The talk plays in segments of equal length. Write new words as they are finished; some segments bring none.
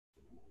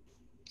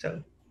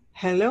So,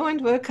 hello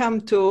and welcome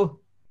to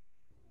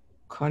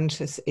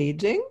Conscious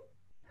Aging,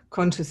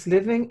 Conscious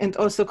Living, and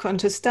also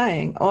Conscious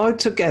Dying, all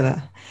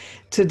together.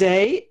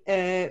 Today,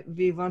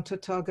 we want to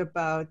talk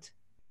about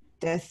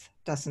death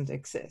doesn't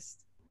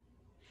exist.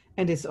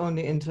 And it's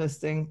only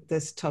interesting,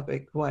 this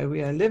topic, why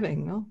we are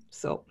living, no?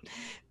 So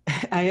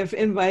I have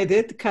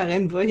invited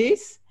Karen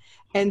Vorhees,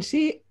 and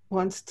she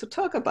wants to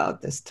talk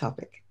about this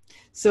topic.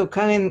 So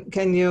Karen,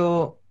 can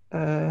you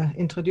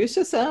introduce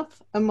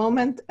yourself a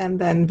moment, and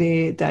then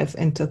we dive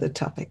into the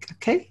topic,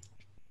 okay?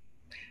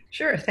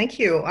 sure, thank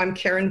you. I'm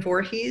Karen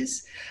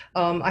Vorhees.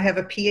 I have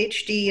a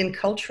PhD in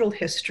cultural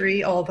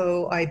history,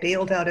 although I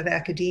bailed out of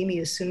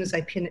academia as soon as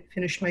I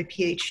finished my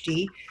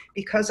PhD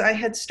because I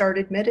had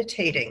started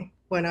meditating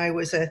when I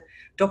was a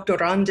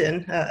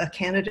doctorandin, a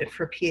candidate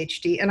for a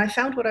PhD, and I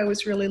found what I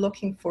was really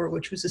looking for,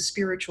 which was a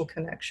spiritual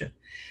connection.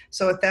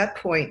 So at that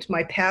point,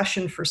 my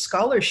passion for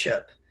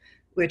scholarship,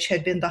 which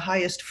had been the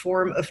highest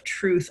form of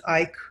truth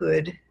I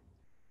could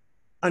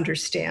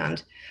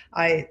understand,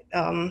 I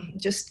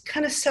just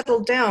kind of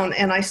settled down,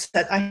 and I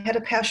said I had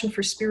a passion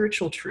for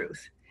spiritual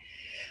truth.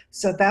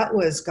 So that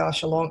was,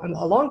 gosh, a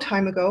long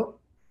time ago.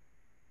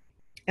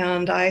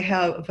 And I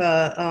have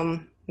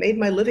made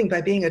my living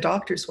by being a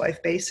doctor's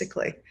wife,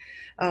 basically,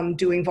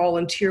 doing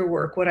volunteer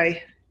work, what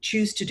I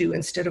choose to do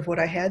instead of what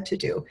I had to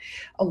do.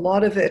 A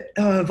lot of it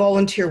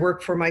volunteer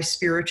work for my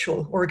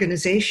spiritual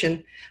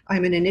organization.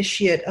 I'm an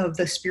initiate of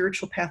the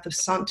spiritual path of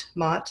Sant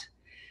Mat,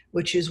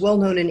 which is well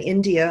known in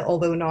India,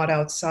 although not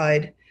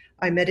outside.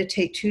 I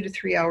meditate 2 to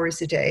 3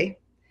 hours a day.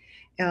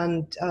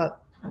 And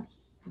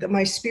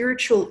my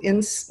spiritual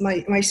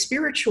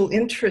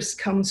interest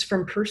comes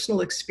from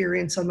personal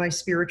experience on my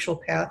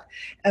spiritual path,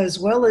 as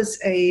well as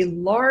a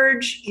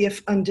large,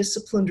 if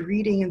undisciplined,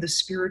 reading in the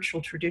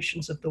spiritual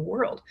traditions of the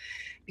world.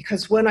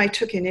 Because when I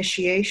took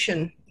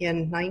initiation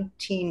in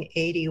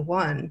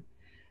 1981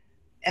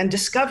 and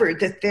discovered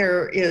that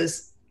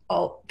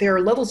there are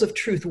levels of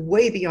truth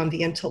way beyond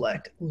the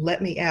intellect,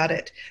 let me add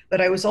it.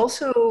 But I was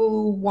also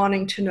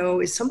wanting to know,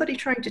 is somebody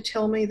trying to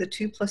tell me that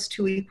 2 +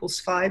 2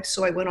 = 5?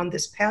 So I went on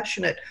this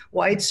passionate,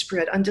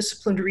 widespread,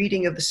 undisciplined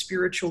reading of the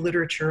spiritual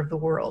literature of the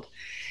world.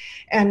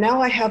 And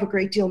now I have a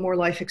great deal more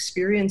life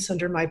experience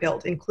under my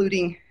belt,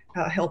 including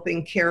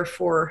helping care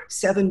for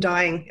 7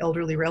 dying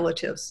elderly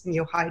relatives. And,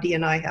 Heidi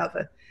and I have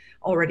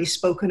already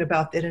spoken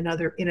about that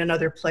in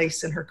another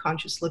place in her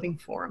Conscious Living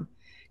Forum,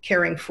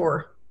 caring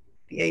for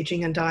the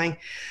aging and dying.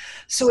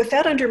 So with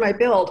that under my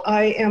belt,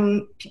 I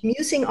am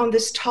musing on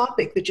this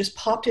topic that just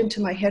popped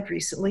into my head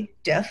recently.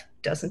 Death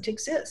doesn't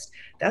exist.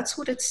 That's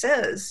what it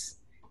says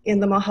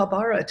in the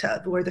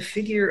Mahabharata, where the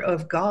figure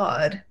of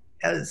God,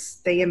 as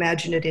they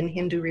imagine it in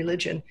Hindu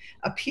religion,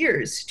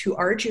 appears to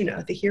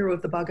Arjuna, the hero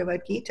of the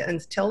Bhagavad Gita,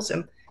 and tells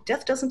him,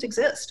 death doesn't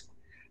exist.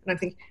 And I'm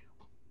thinking,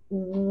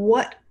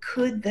 what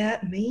could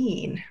that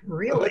mean,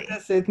 really? What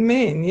does it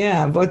mean?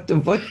 Yeah, what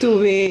do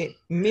we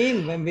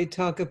mean when we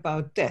talk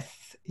about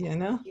death,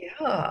 Yeah,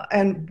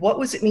 and what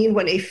does it mean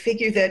when a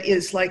figure that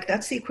is like,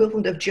 that's the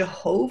equivalent of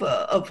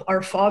Jehovah, of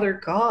our Father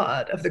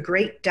God, of the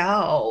great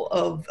Tao,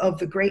 of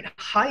the great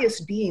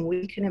highest being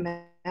we can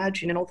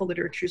imagine in all the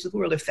literatures of the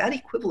world, if that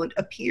equivalent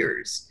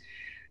appears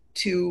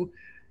to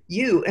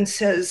you and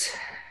says,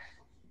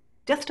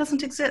 death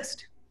doesn't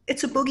exist,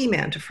 it's a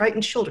boogeyman to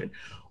frighten children,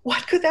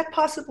 what could that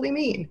possibly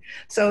mean?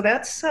 So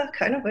that's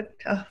kind of what,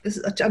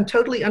 I'm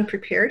totally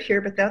unprepared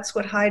here, but that's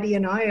what Heidi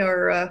and I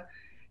are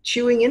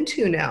chewing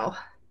into now.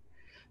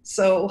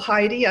 So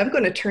Heidi, I'm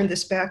going to turn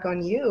this back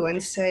on you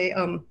and say,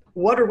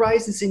 what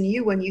arises in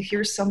you when you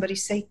hear somebody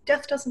say,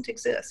 death doesn't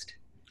exist?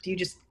 Do you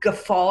just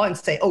guffaw and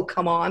say, oh,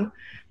 come on?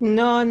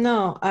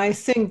 No, I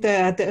think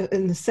there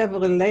are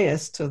several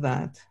layers to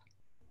that.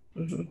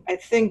 Mm-hmm. I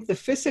think the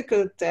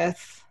physical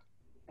death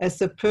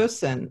as a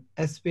person,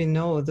 as we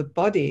know, the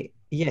body,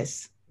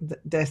 yes,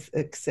 death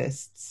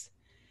exists.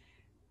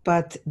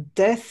 But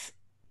death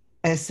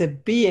as a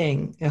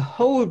being, a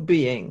whole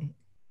being,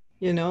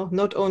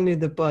 not only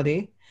the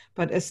body,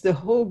 but as the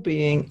whole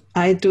being,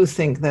 I do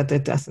think that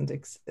it doesn't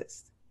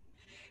exist.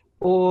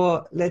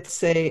 Or let's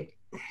say,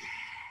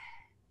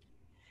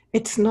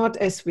 it's not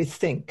as we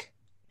think.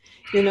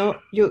 I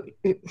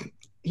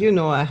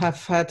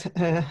have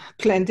had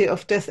plenty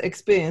of death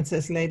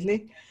experiences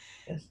lately.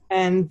 Yes.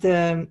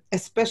 And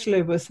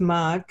especially with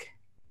Mark,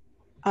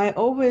 I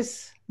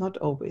always, not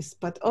always,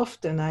 but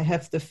often I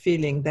have the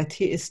feeling that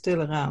he is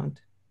still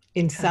around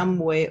in some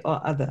way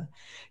or other.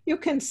 You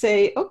can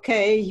say,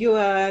 okay, you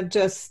are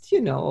just,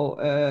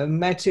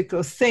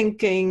 magical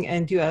thinking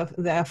and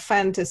there are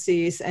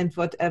fantasies and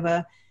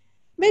whatever.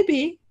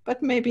 Maybe,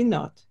 but maybe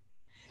not.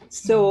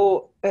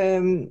 So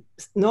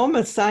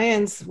normal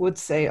science would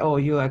say, oh,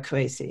 you are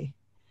crazy.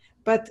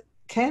 But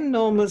can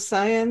normal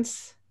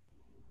science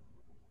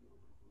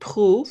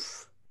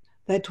prove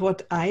that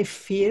what I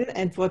feel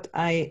and what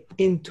I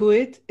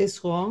intuit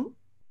is wrong?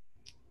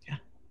 Yeah.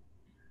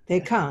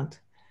 They can't.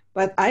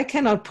 But I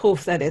cannot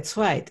prove that it's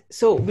right.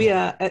 So we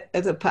are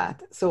at a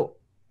path. So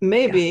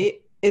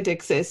maybe it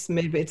exists,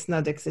 maybe it's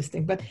not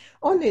existing. But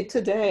only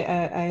today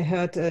I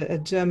heard a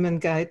German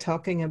guy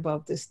talking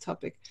about this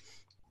topic.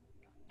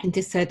 And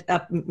he said,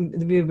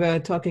 we were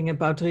talking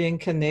about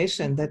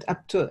reincarnation, that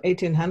up to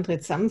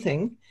 1800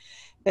 something,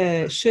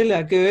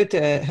 Schiller,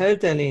 Goethe,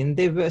 Hölderlin,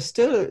 they were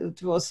still,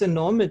 it was a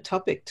normal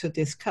topic to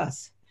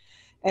discuss.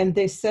 And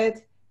they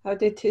said, how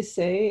did he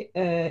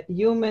say,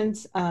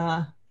 humans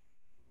are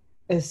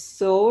a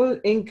soul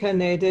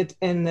incarnated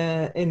in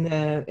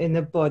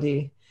a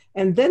body.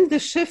 And then the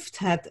shift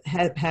had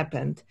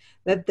happened,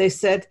 that they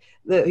said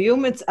the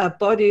humans are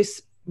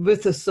bodies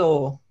with a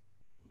soul.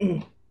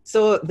 Mm.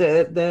 So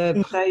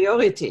the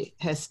priority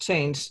has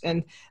changed,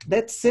 and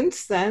that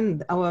since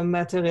then our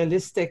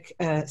materialistic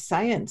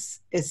science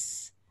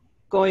is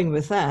going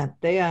with that.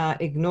 They are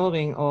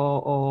ignoring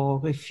or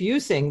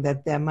refusing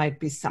that there might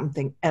be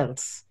something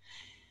else,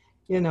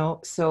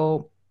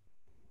 so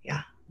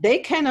yeah. They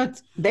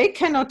cannot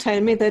tell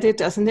me that it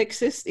doesn't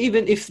exist,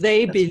 even if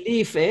they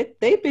believe it.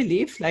 They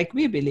believe like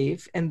we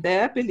believe, and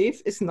their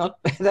belief is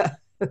not better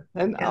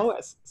than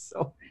ours.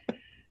 So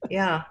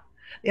yeah,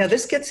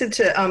 this gets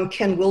into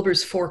Ken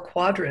Wilber's 4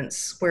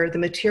 quadrants, where the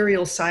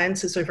material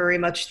sciences are very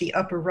much the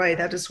upper right.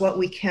 That is what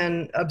we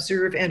can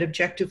observe and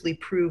objectively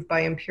prove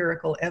by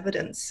empirical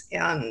evidence.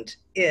 And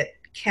it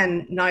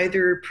can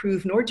neither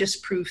prove nor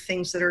disprove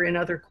things that are in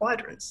other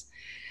quadrants.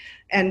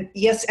 And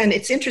yes, and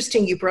it's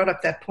interesting you brought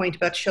up that point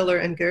about Schiller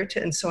and Goethe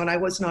and so on. I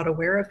was not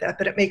aware of that,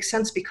 but it makes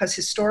sense because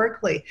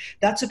historically,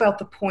 that's about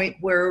the point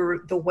where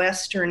the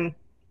Western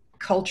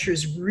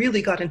cultures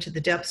really got into the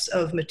depths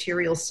of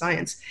material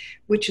science,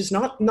 which is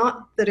not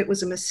that it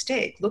was a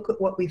mistake. Look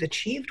at what we've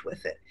achieved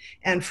with it.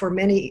 And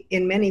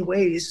in many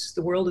ways,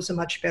 the world is a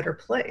much better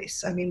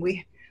place. I mean,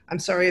 I'm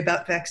sorry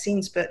about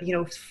vaccines, but,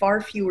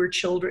 far fewer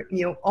children,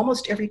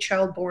 almost every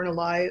child born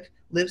alive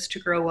lives to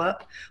grow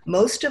up.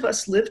 Most of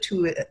us live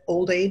to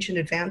old age and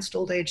advanced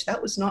old age.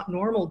 That was not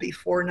normal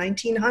before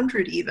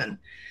 1900 even.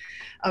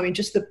 I mean,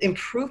 just the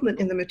improvement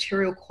in the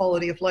material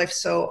quality of life.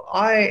 So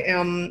I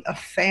am a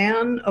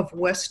fan of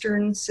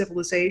Western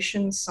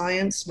civilization,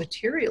 science,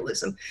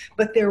 materialism,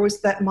 but there was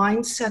that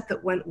mindset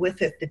that went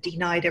with it that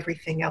denied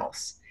everything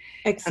else.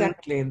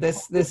 Exactly.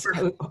 This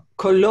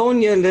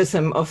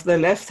colonialism of the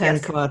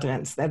left-hand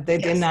quadrants, that they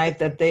denied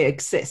that they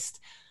exist.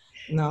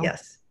 No?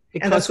 Yes.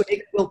 Because and that's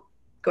what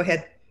go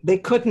ahead. They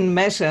couldn't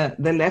measure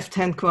the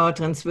left-hand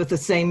quadrants with the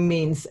same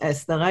means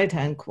as the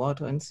right-hand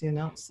quadrants,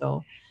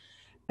 So,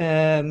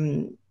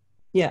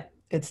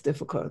 it's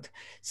difficult.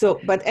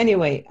 So, but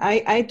anyway,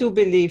 I do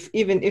believe,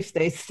 even if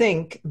they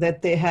think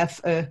that they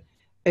have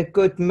a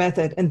good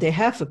method, and they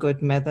have a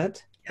good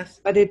method,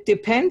 but it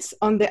depends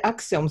on the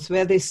axioms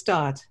where they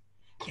start.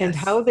 And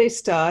how they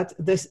start,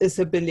 this is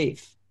a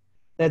belief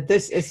that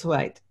this is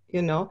right,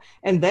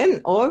 and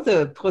then all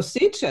the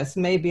procedures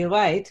may be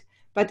right,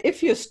 but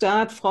if you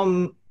start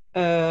from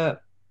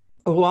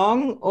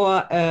wrong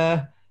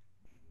or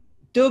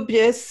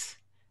dubious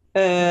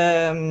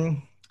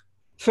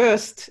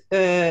first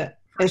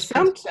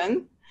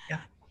assumption,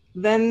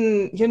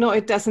 then,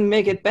 it doesn't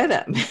make it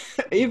better,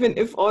 even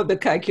if all the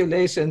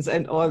calculations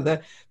and all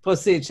the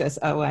procedures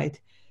are right.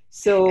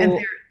 So,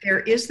 and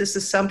there is this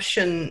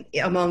assumption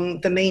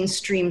among the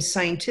mainstream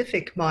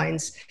scientific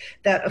minds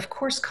that, of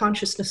course,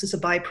 consciousness is a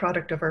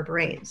byproduct of our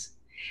brains.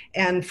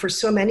 And for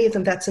so many of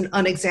them, that's an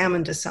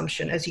unexamined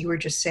assumption, as you were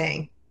just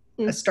saying,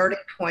 a starting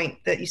point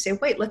that you say,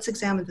 wait, let's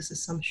examine this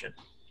assumption.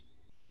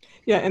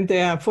 Yeah, and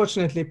there are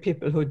fortunately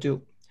people who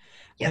do.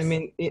 Yes. I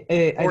mean,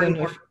 I don't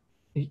know.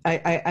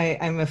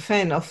 I'm a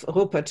fan of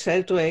Rupert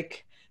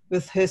Sheldrake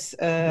with his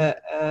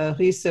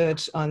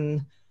research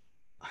on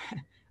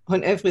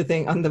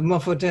everything, on the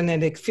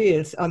morphogenetic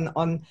fields,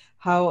 on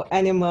how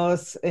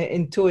animals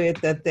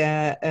intuit that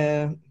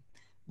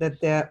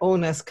their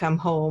owners come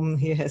home.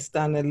 He has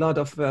done a lot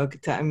of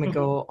work time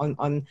ago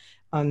on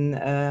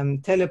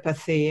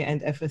telepathy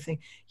and everything.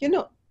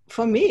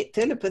 For me,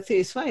 telepathy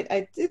is right.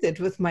 I did it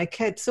with my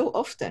cat so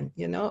often.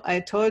 I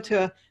told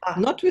her,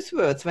 not with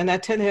words. When I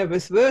tell her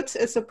with words,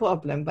 it's a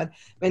problem. But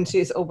when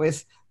she's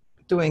always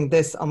doing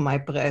this on my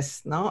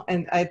breast,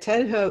 and I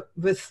tell her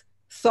with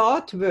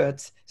thought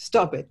words,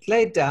 stop it,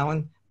 lay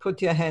down,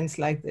 put your hands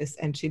like this,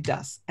 and she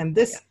does. And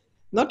this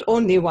not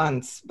only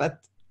once, but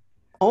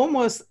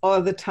almost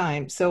all the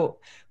time. So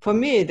for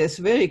me, it is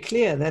very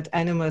clear that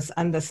animals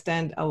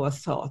understand our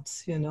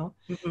thoughts,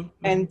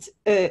 And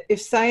if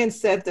science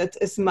said that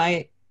is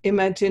my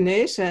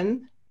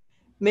imagination,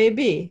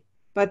 maybe,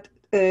 but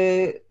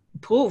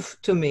prove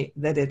to me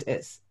that it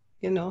is.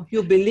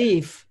 You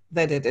believe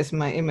that it is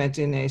my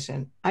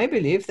imagination. I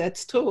believe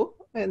that's true,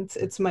 and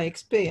it's my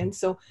experience.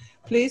 So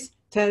please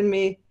tell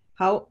me,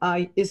 how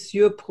is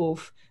your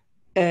proof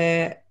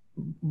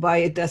why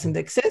it doesn't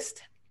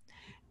exist?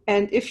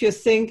 And if you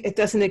think it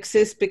doesn't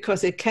exist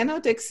because it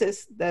cannot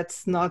exist,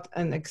 that's not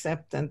an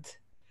accepted,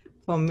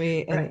 for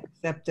me, an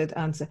accepted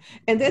answer.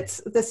 And that's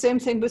the same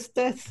thing with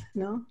death,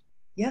 no?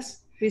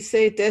 Yes. We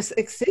say death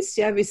exists,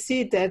 we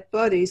see dead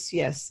bodies,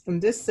 yes. In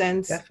this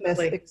sense, death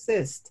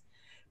exists.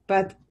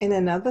 But in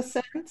another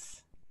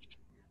sense,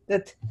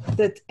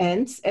 that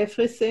ends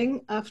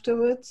everything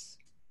afterwards?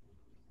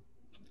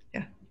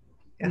 Yeah.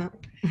 No.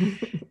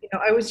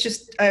 I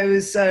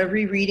was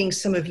rereading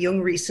some of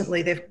Jung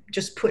recently. They've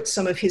just put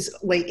some of his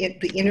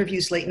the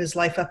interviews late in his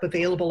life up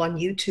available on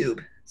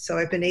YouTube. So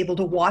I've been able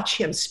to watch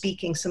him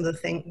speaking some of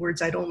the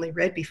words I'd only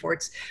read before.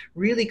 It's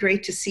really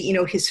great to see,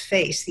 his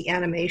face, the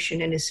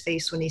animation in his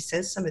face when he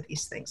says some of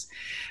these things.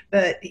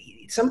 But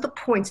some of the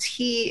points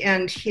he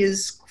and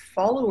his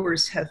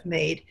followers have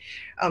made,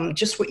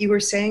 just what you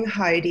were saying,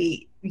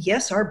 Heidi,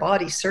 yes, our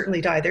bodies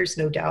certainly die. There's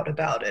no doubt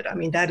about it. I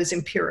mean, that is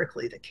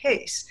empirically the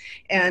case.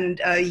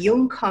 And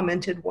Jung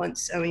commented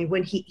once, I mean,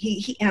 when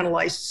he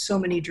analyzed so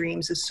many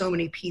dreams of so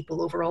many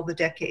people over all the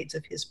decades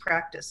of his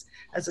practice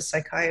as a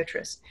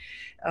psychiatrist.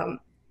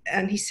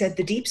 And he said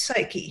the deep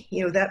psyche,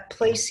 that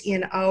place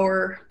in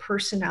our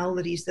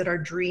personalities that our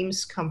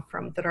dreams come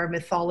from, that our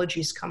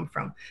mythologies come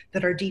from,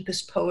 that our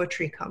deepest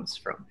poetry comes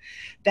from,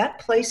 that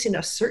place in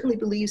us certainly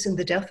believes in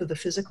the death of the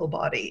physical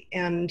body.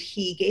 And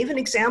he gave an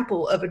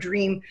example of a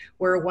dream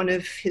where one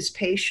of his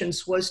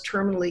patients was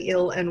terminally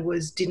ill and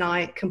was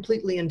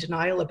completely in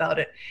denial about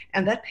it.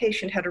 And that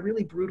patient had a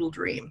really brutal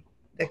dream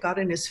that got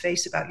in his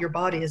face about, your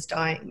body is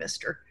dying,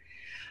 mister.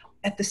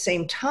 At the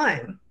same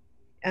time,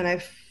 and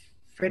I've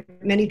read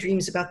many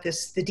dreams about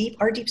this,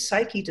 our deep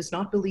psyche does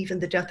not believe in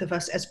the death of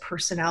us as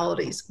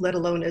personalities, let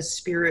alone as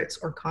spirits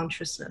or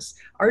consciousness.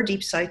 Our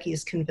deep psyche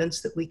is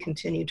convinced that we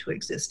continue to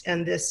exist.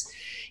 And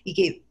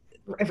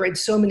I've read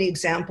so many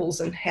examples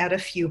and had a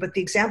few, but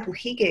the example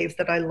he gave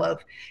that I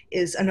love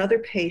is another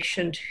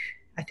patient.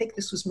 I think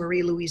this was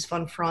Marie-Louise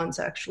von Franz,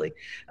 actually,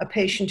 a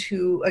patient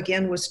who,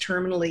 again, was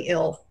terminally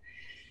ill.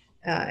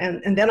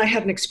 And then I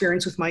had an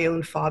experience with my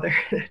own father,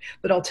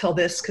 but I'll tell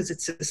this because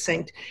it's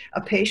succinct.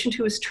 A patient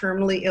who was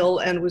terminally ill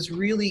and was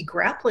really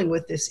grappling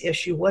with this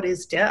issue. What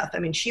is death? I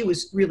mean, she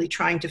was really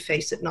trying to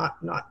face it,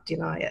 not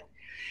deny it.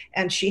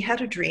 And she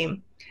had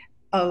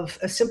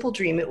a simple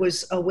dream. It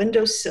was a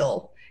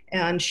windowsill,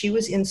 and she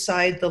was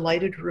inside the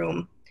lighted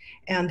room,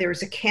 and there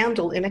was a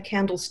candle in a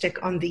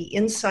candlestick on the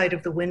inside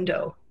of the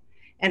window,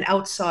 and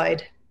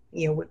outside,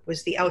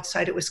 was the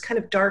outside. It was kind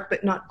of dark,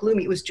 but not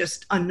gloomy. It was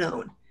just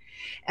unknown.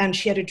 And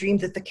she had a dream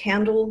that the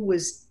candle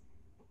was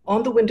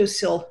on the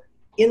windowsill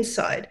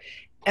inside,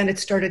 and it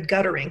started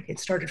guttering. It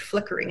started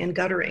flickering and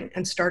guttering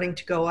and starting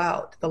to go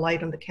out. The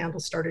light on the candle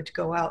started to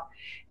go out.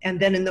 And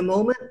then in the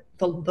moment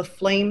the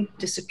flame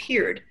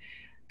disappeared,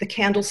 the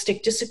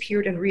candlestick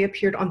disappeared and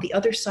reappeared on the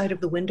other side of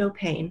the window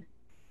pane,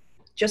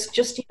 just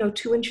a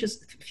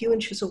few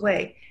inches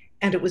away,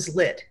 and it was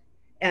lit,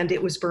 and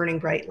it was burning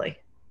brightly.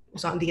 It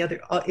was on the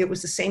other. It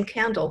was the same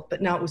candle,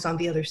 but now it was on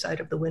the other side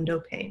of the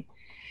window pane.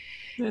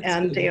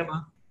 And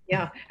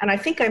yeah, and I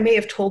think I may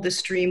have told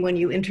this dream when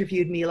you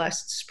interviewed me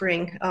last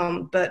spring,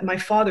 but my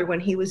father,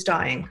 when he was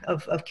dying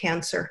of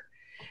cancer,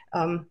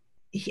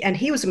 and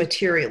he was a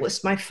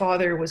materialist. My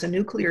father was a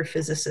nuclear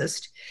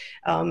physicist.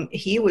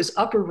 He was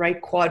upper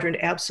right quadrant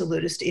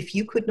absolutist. If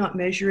you could not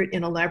measure it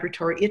in a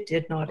laboratory, it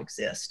did not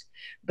exist.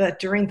 But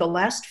during the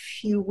last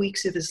few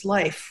weeks of his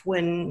life,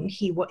 when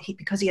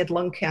because he had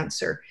lung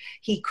cancer,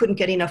 he couldn't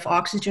get enough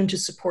oxygen to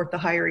support the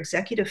higher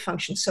executive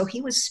function. So he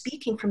was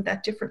speaking from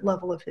that different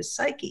level of his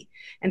psyche.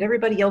 And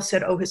everybody else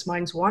said, oh, his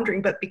mind's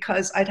wandering. But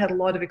because I'd had a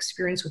lot of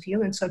experience with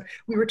Jung, and so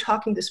we were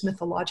talking this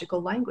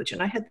mythological language.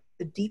 And I had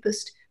the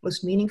deepest,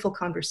 most meaningful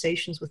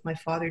conversations with my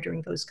father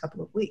during those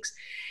couple of weeks.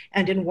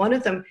 And in one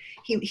of them,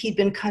 he'd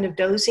been kind of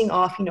dozing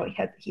off.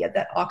 He had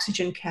that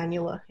oxygen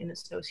cannula in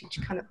his nose. He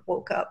kind of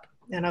woke up.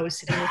 And I was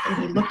sitting with him,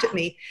 and he looked at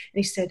me and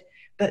he said,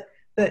 but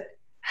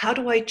how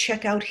do I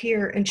check out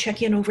here and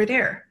check in over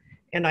there?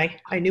 And I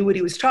knew what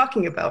he was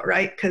talking about,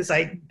 right? Because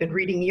I'd been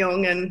reading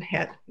Jung and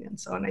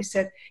so on. I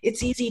said,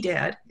 it's easy,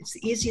 Dad. It's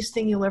the easiest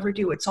thing you'll ever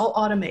do. It's all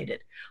automated.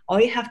 All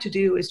you have to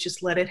do is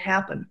just let it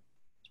happen.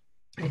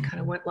 And it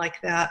kind of went like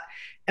that.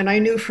 And I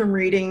knew from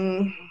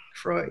reading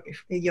Freud,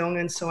 Jung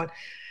and so on,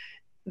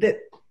 that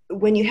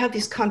when you have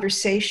these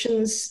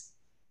conversations,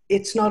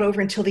 it's not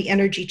over until the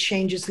energy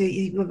changes,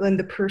 when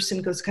the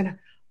person goes kind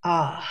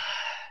of,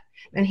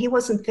 and he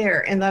wasn't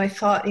there. And then I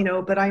thought,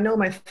 but I know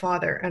my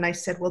father. And I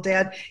said, well,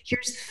 Dad,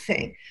 here's the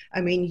thing.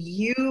 I mean,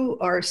 you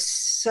are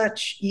so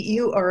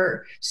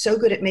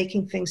good at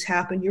making things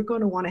happen. You're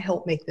going to want to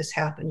help make this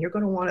happen. You're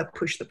going to want to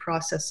push the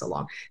process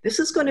along. This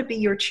is going to be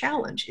your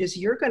challenge,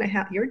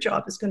 your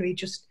job is going to be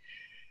just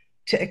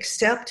to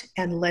accept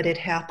and let it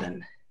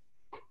happen.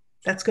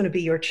 That's going to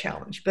be your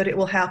challenge, but it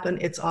will happen.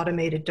 It's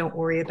automated. Don't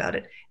worry about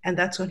it. And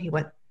that's when he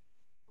went,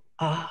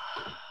 and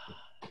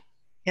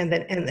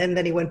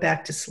then he went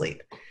back to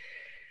sleep.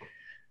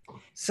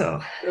 So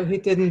he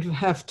didn't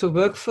have to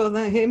work for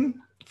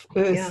himself.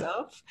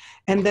 Yeah.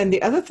 And then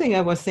the other thing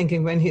I was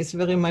thinking, when he's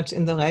very much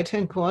in the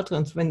right-hand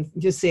quadrant, when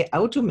you say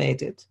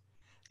automated,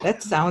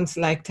 that sounds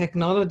like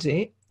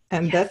technology,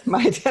 and that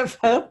might have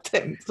helped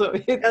him. So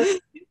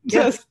it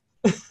just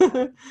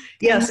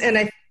yes,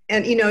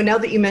 And, now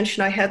that you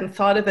mention, I hadn't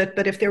thought of it,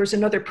 but if there was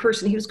another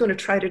person, he was going to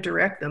try to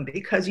direct them,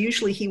 because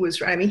usually he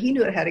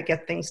knew how to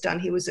get things done.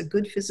 He was a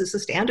good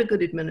physicist and a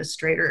good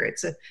administrator.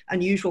 It's an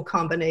unusual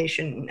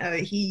combination.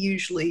 He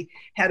usually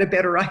had a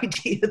better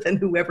idea than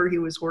whoever he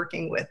was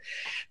working with.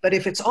 But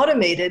if it's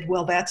automated,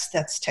 well,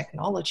 that's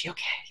technology.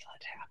 Okay,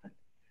 let it happen.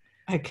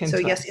 I can. So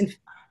yes,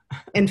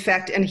 in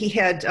fact, and he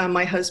had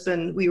my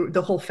husband.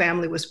 The whole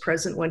family was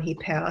present when he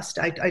passed.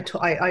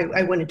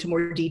 I went into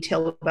more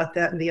detail about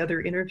that in the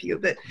other interview.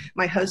 But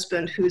my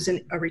husband, who's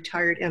a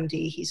retired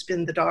MD, he's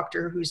been the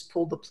doctor who's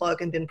pulled the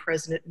plug and been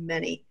present at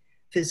many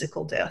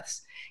physical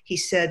deaths. He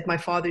said my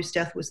father's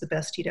death was the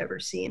best he'd ever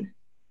seen.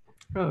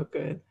 Oh,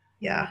 good.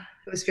 Yeah,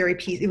 it was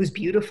it was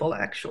beautiful,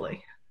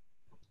 actually.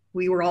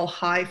 We were all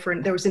high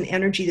there was an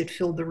energy that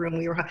filled the room.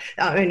 We were high.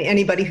 And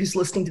anybody who's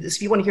listening to this,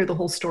 if you want to hear the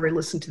whole story,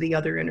 listen to the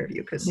other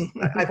interview, because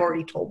I've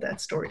already told that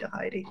story to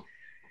Heidi.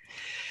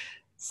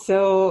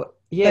 So,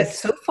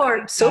 yes.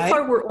 But so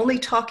far, we're only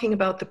talking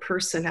about the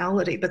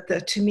personality. But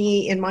to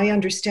me, in my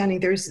understanding,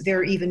 there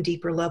are even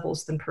deeper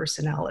levels than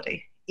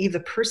personality. The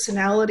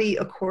personality,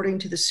 according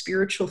to the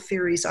spiritual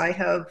theories I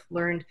have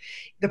learned,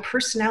 the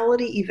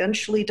personality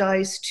eventually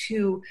dies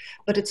too,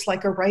 but it's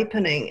like a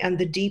ripening, and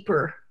the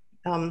deeper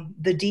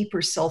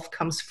self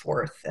comes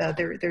forth.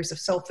 There's a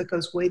self that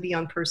goes way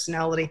beyond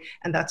personality,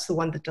 and that's the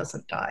one that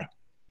doesn't die.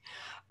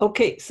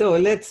 Okay, so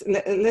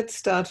let's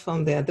start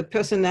from there. The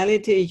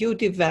personality, you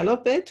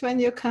develop it when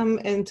you come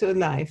into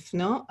life,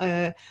 no?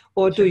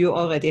 Or do you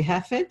already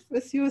have it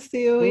with your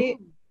theory?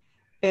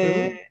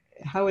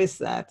 How is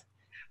that?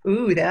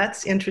 Ooh,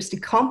 that's interesting.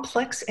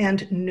 Complex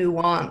and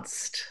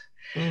nuanced.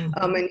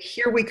 And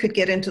here we could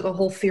get into the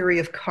whole theory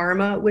of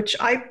karma, which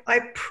I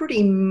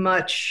pretty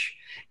much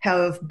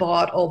have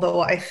bought,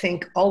 although I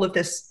think all of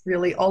this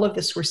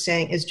we're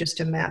saying is just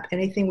a map.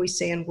 Anything we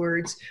say in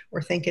words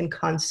or think in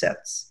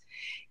concepts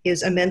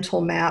is a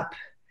mental map.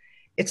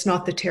 It's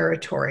not the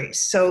territory.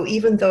 So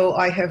even though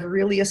I have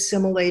really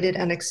assimilated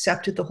and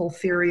accepted the whole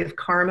theory of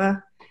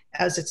karma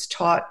as it's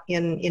taught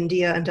in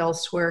India and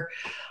elsewhere,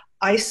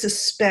 I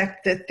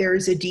suspect that there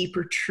is a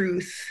deeper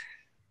truth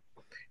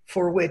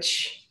for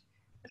which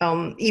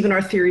even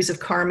our theories of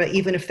karma,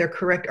 even if they're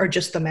correct, are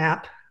just the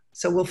map.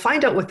 So we'll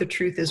find out what the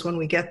truth is when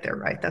we get there,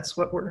 right? That's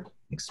what we're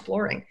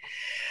exploring.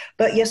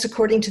 But yes,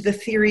 according to the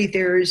theory,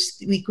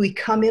 we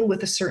come in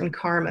with a certain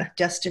karma,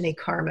 destiny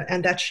karma,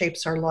 and that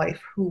shapes our life,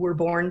 who we're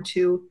born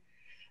to,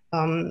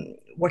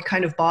 what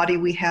kind of body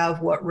we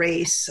have, what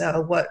race,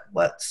 what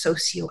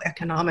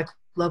socioeconomic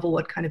level,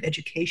 what kind of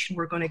education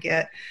we're going to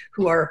get,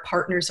 who our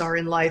partners are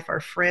in life,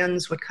 our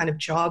friends, what kind of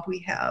job we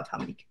have,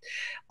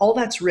 all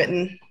that's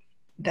written.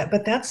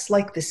 But that's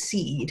like the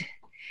seed.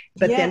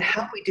 But then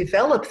how we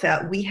develop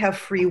that, we have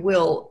free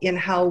will in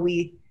how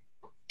we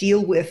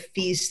deal with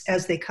these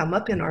as they come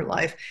up in our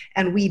life.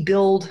 And we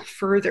build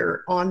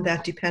further on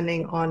that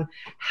depending on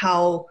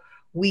how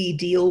we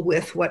deal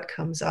with what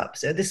comes up.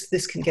 So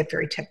this can get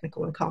very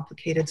technical and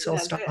complicated, so I'll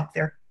stop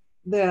there.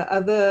 There are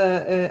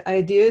other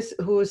ideas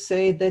who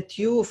say that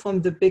you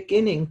from the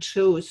beginning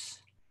choose,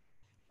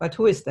 but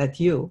who is that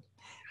you?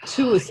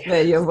 Choose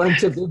where you want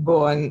to be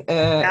born.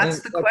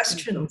 That's the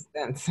question.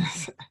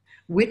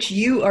 Which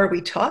you are we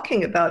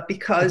talking about?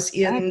 Because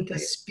in the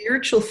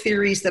spiritual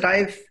theories that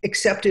I've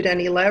accepted and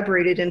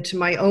elaborated into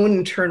my own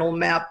internal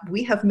map,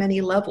 we have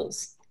many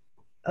levels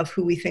of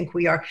who we think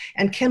we are.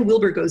 And Ken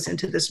Wilber goes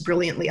into this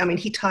brilliantly. I mean,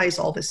 he ties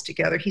all this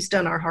together. He's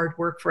done our hard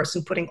work for us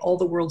in putting all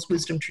the world's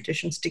wisdom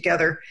traditions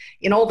together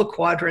in all the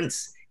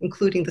quadrants,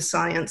 including the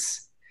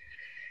science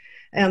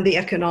and the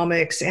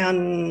economics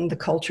and the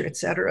culture, et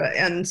cetera.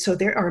 And so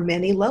there are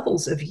many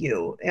levels of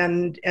you.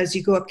 And as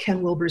you go up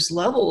Ken Wilber's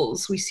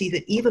levels, we see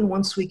that even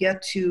once we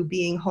get to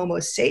being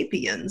Homo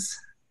sapiens,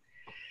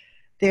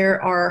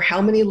 there are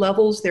how many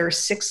levels? There are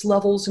 6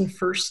 levels in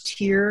first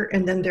tier,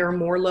 and then there are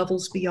more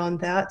levels beyond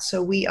that.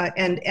 So we,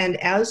 and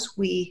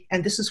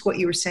this is what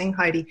you were saying,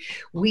 Heidi,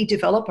 we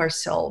develop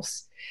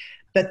ourselves.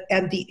 But,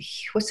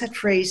 what's that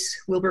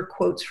phrase Wilber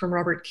quotes from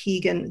Robert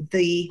Keegan?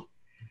 The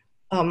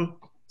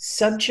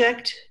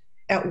subject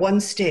at one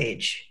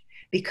stage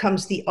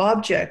becomes the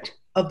object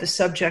of the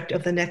subject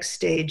of the next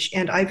stage.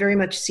 And I very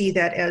much see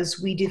that as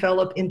we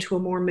develop into a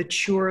more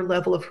mature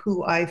level of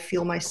who I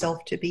feel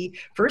myself to be.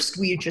 First,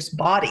 we are just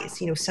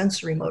bodies,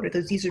 sensory motor.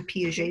 These are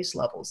Piaget's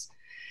levels.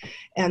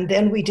 And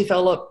then we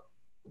develop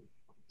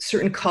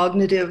certain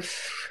cognitive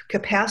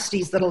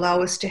capacities that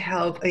allow us to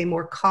have a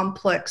more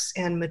complex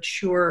and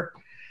mature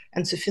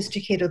and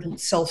sophisticated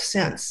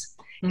self-sense.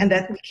 Mm-hmm. And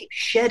that we keep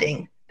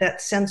shedding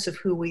that sense of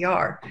who we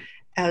are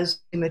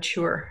as we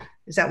mature.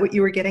 Is that what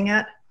you were getting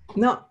at?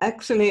 No,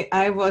 actually,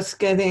 I was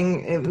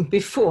getting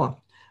before.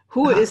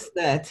 Who is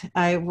that?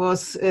 I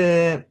was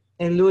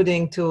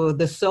alluding to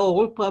the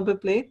soul,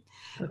 probably,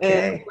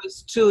 who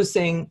was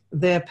choosing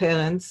their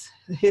parents,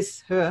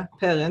 her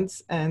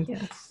parents,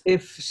 and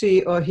if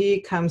she or he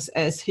comes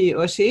as he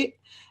or she,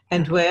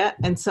 and where,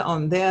 and so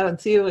on. There are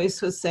theories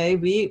who say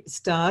we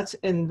start,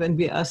 and when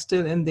we are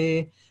still in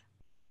the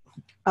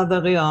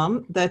other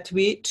realm, that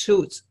we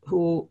choose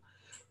who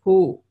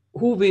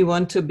who we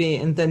want to be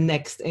in the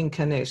next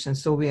incarnation.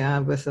 So we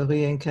are with a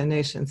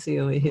reincarnation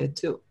theory here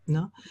too,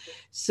 no?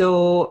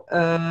 So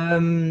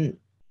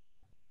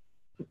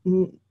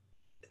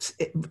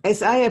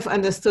as I have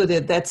understood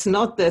it, that's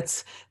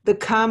the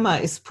karma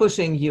is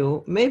pushing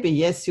you. Maybe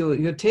yes,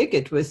 you take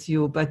it with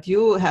you, but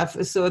you have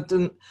a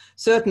certain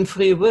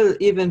free will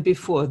even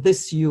before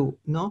this you,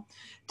 no,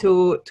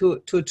 to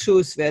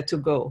choose where to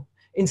go,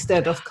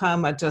 instead of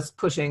karma just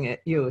pushing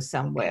you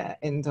somewhere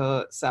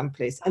into some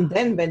place. And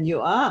then when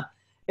you are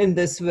in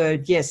this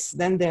world, yes,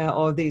 then there are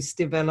all these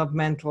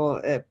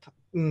developmental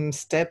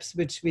steps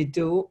which we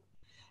do.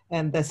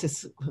 And this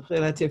is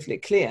relatively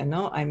clear,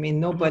 no? I mean,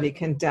 nobody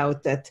can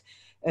doubt that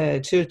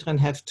children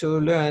have to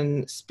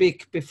learn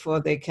speak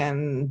before they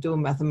can do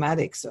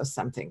mathematics or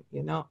something,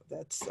 you know?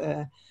 That's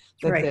that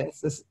Right.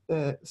 there's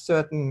a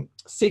certain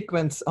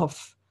sequence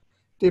of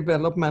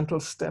developmental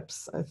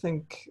steps. I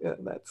think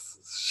that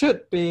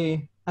should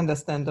be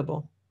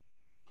understandable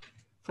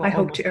for I hope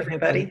almost to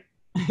everybody.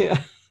 everybody. Yeah.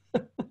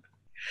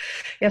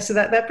 Yeah, so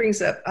that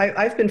brings up.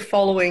 I've been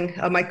following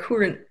my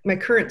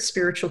current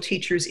spiritual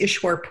teacher is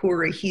Ishwar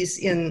Puri. He's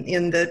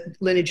in the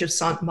lineage of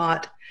Sant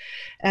Mat,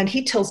 and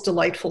he tells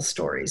delightful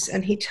stories.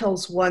 And he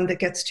tells one that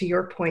gets to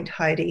your point,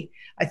 Heidi.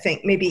 I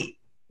think maybe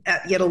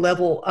at yet a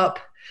level up.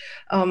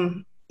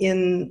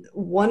 In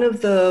one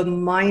of the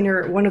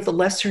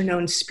lesser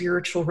known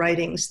spiritual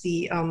writings,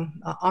 the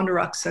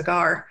Anurak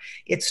Sagar,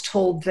 it's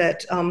told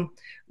that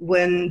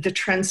when the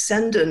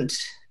transcendent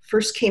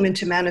first came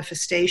into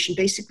manifestation,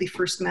 basically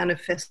first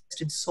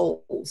manifested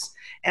souls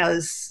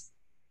as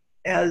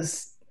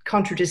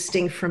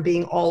contradistinct from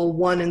being all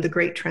one in the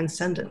great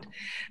transcendent.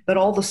 But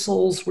all the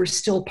souls were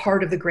still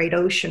part of the great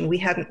ocean. We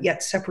hadn't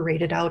yet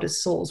separated out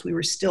as souls. We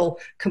were still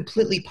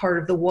completely part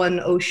of the one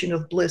ocean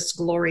of bliss,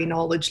 glory,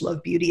 knowledge,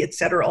 love, beauty,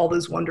 etc., all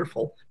those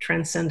wonderful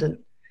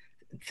transcendent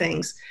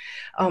things.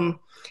 And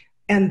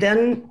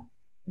then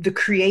the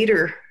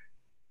creation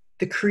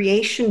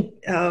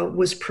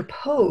was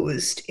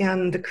proposed,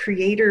 and the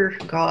creator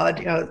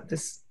God,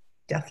 this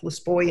deathless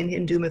boy in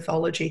Hindu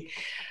mythology,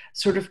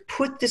 sort of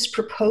put this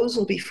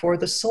proposal before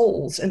the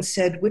souls and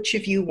said, which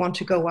of you want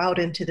to go out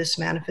into this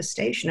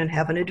manifestation and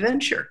have an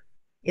adventure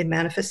in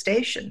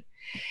manifestation?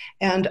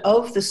 And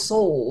of the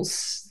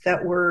souls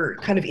that were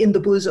kind of in the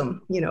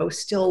bosom,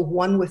 still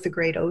one with the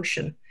great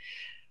ocean,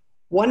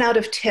 1 out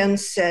of 10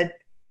 said,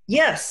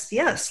 yes,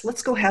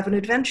 let's go have an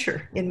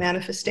adventure in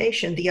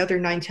manifestation. The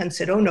other 9-10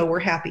 said, oh no, we're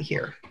happy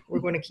here. We're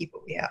going to keep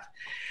what we have.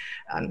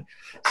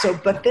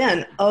 But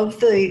then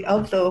of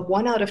the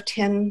 1 out of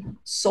 10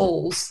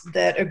 souls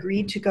that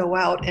agreed to go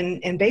out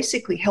and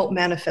basically help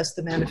manifest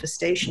the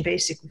manifestation,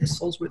 basically the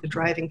souls were the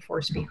driving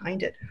force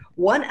behind it.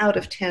 1 out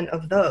of 10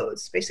 of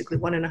those, basically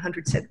 1 in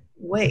 100, said,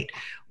 wait,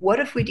 what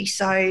if we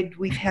decide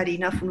we've had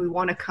enough and we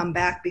want to come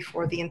back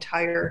before the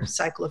entire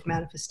cycle of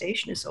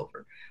manifestation is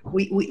over?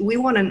 We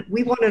want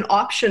an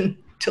option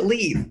to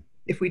leave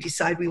if we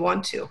decide we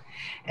want to.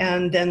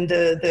 And then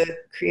the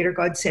creator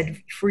God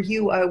said, for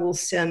you, I will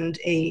send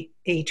a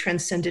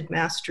transcended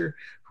master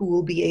who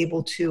will be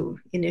able to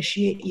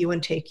initiate you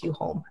and take you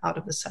home out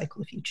of the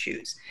cycle if you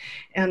choose.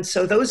 And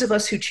so those of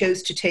us who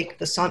chose to take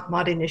the Sant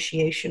Mat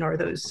initiation are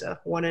those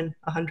 1 in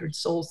 100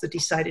 souls that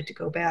decided to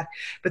go back.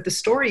 But the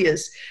story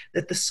is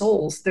that the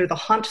souls, they're the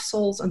Hant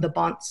souls and the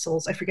Bant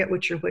souls, I forget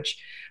which are which,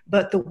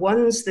 but the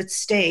ones that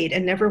stayed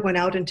and never went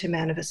out into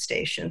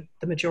manifestation,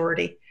 the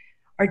majority,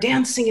 are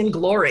dancing in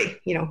glory.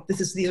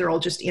 These are all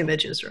just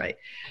images, right?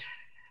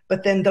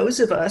 But then those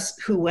of us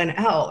who went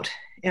out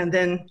and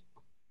then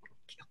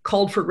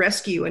called for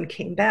rescue and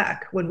came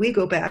back, when we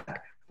go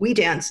back, we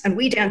dance, and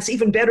we dance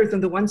even better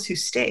than the ones who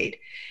stayed.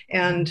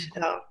 And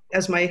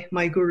as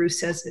my guru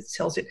says, it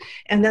tells it.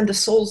 And then the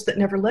souls that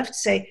never left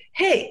say,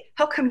 hey,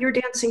 how come you're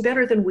dancing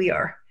better than we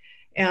are?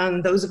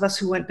 And those of us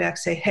who went back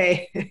say,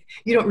 hey,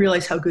 you don't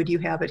realize how good you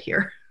have it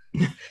here.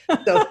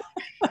 So,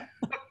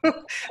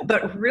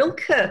 but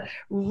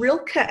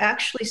Rilke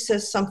actually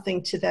says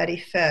something to that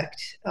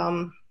effect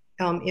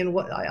in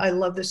what I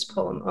love this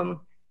poem,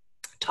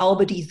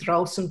 Taube, die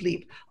draußen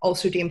blieb,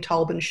 außer dem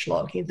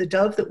Taubenschlag. The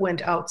dove that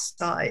went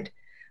outside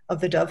of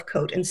the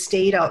dovecote and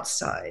stayed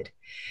outside.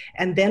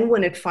 And then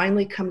when it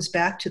finally comes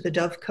back to the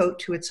dovecote,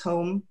 to its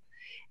home,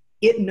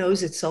 it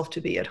knows itself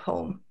to be at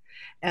home.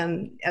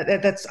 And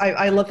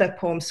I love that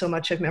poem so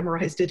much. I've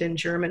memorized it in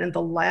German. And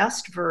the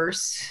last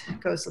verse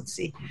goes, let's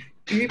see,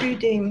 über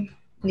dem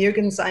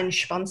Nirgendsein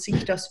spannt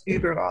sich das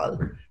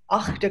überall.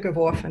 Ach, der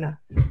Geworfene,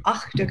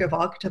 ach, der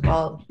gewagte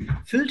Ball.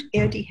 Füllt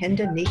die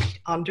Hände nicht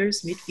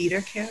anders mit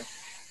Wiederkehr?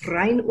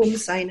 Rein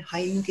sein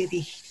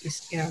Heimgewicht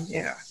ist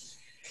mehr.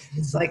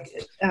 It's like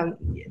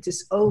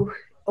just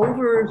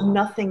over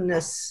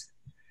nothingness,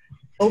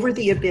 over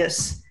the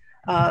abyss,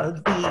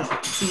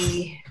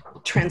 the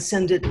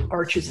transcendent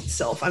arches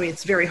itself. I mean,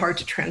 it's very hard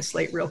to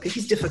translate Rilke.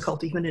 He's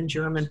difficult even in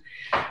German.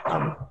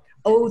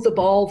 Oh, the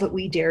ball that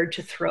we dared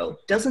to throw.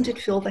 Doesn't it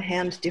fill the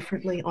hand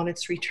differently on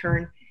its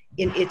return?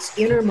 in its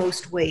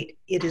innermost weight,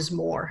 it is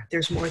more.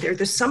 There's more there.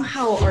 There's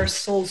somehow our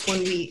souls, when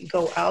we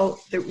go out,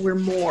 that we're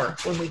more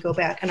when we go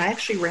back. And I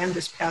actually ran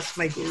this past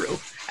my guru.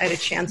 I had a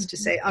chance to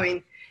say, I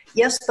mean,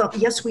 yes,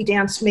 we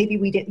danced. Maybe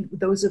we didn't.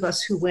 Those of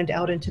us who went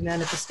out into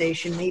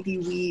manifestation, maybe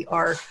we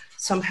are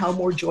somehow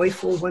more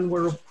joyful when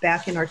we're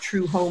back in our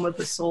true home of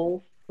the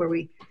soul, where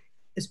we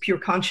is pure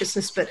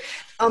consciousness. But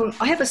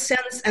I have a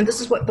sense, and this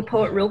is what the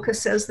poet Rilke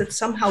says, that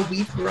somehow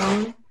we've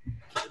grown.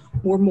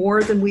 We're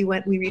more than we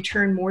went. We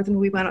return more than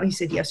we went out. He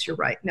said, yes, you're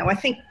right. Now, I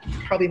think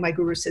probably my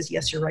guru says,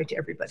 yes, you're right to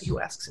everybody who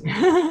asks him.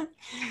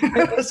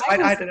 So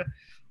I don't know.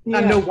 Yeah.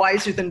 I'm no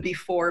wiser than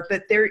before,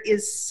 but there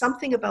is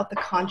something about the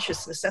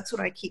consciousness. That's what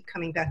I keep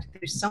coming back to.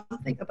 There's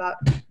something about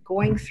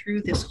going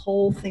through this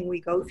whole thing we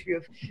go through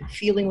of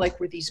feeling like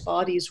we're these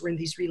bodies, we're in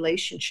these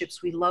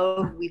relationships, we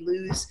love, we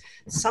lose.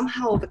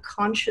 Somehow the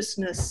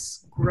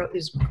consciousness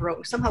is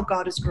growing. Somehow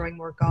God is growing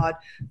more God.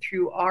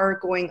 Through our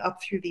going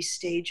up through these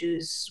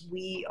stages,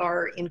 we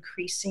are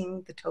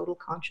increasing the total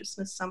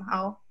consciousness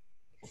somehow.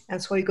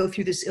 And so we go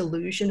through this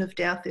illusion of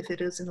death, if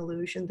it is an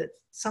illusion, that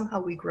somehow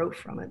we grow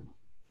from it.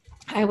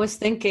 I was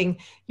thinking,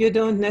 you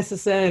don't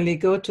necessarily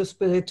go to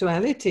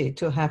spirituality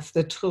to have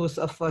the truth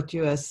of what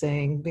you are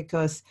saying,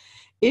 because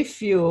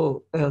if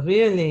you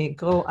really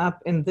grow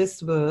up in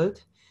this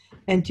world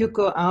and you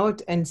go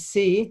out and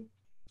see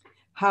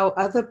how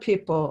other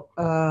people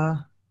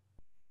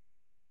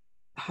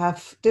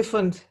have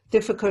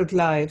difficult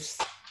lives,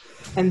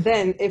 and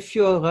then if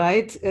you're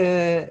right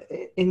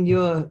in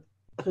your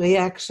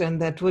reaction,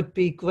 that would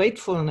be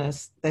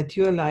gratefulness that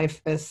your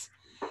life is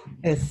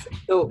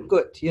so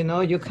good, you know,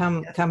 you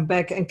come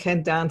back and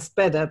can dance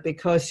better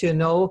because you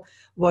know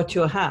what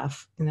you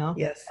have, you know.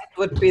 Yes, that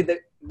would be the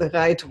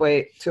right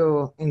way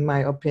to, in my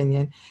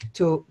opinion,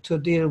 to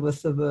deal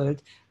with the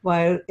world.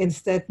 While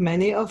instead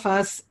many of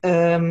us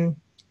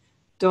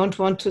don't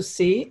want to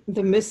see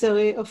the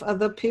misery of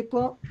other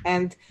people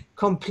and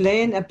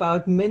complain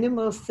about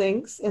minimal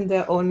things in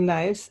their own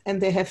lives,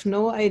 and they have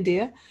no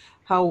idea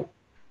how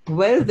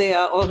well they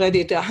are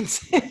already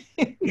dancing.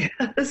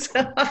 Yes.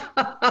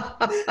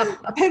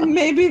 And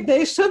maybe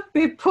they should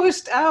be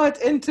pushed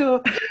out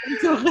into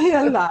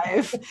real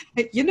life.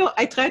 You know,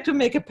 I try to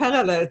make a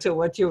parallel to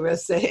what you were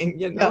saying,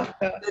 you know,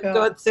 that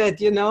God said,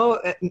 you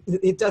know,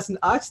 he doesn't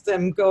ask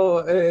them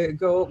go,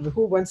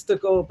 who wants to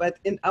go, but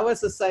in our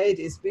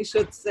societies, we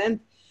should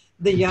send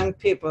the young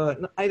people,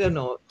 I don't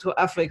know, to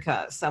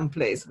Africa,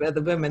 someplace where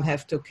the women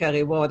have to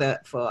carry water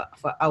for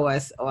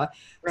hours or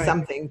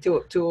something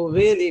to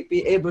really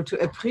be able to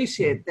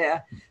appreciate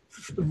their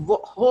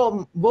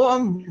warm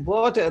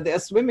water, their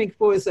swimming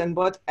pools and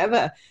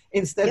whatever,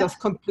 instead of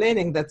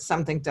complaining that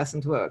something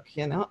doesn't work,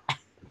 you know?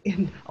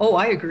 Oh,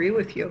 I agree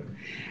with you.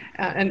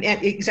 And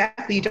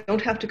exactly, you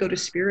don't have to go to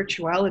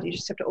spirituality, you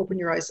just have to open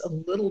your eyes a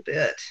little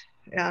bit.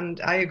 And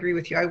I agree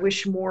with you. I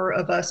wish more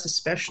of us,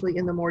 especially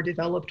in the more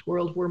developed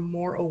world, were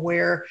more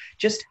aware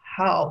just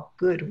how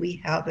good we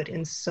have it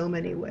in so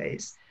many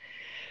ways.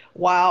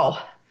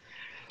 Wow.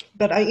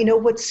 But you know,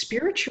 what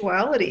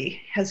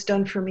spirituality has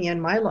done for me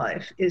in my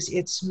life is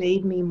it's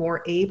made me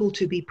more able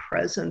to be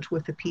present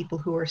with the people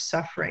who are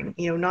suffering,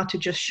 you know, not to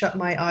just shut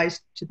my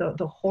eyes to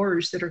the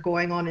horrors that are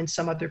going on in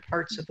some other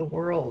parts of the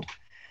world,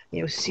 you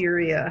know,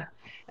 Syria,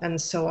 and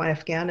so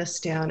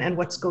Afghanistan, and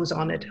what goes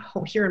on at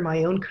home here in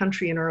my own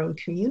country, in our own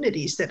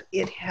communities, that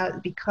it has,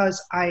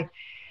 because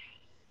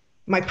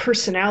my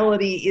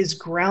personality is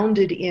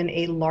grounded in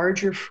a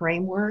larger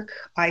framework,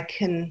 I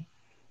can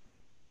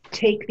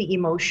take the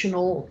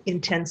emotional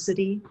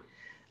intensity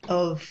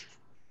of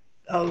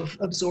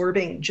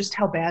absorbing just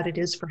how bad it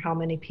is for how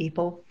many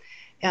people,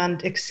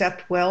 and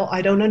accept, well,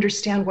 I don't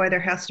understand why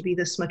there has to be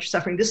this much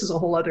suffering. This is a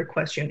whole other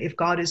question. If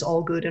God is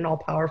all good and all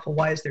powerful,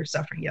 why is there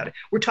suffering yet?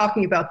 We're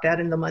talking about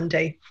that in the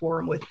Monday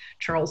forum with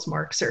Charles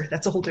Marxer.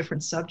 That's a whole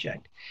different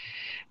subject.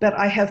 But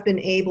I have been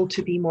able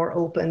to be more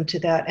open to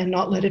that and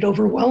not let it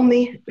overwhelm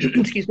me,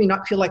 excuse me,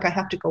 not feel like I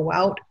have to go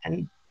out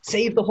and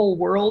save the whole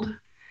world.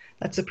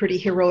 That's a pretty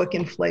heroic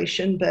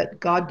inflation, but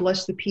God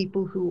bless the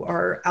people who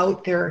are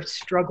out there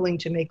struggling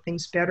to make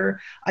things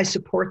better. I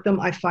support them.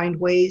 I find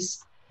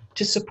ways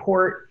to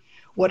support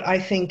what I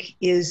think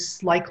is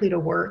likely to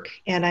work,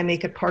 and I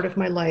make it part of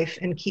my life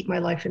and keep my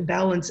life in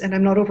balance, and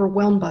I'm not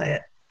overwhelmed by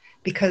it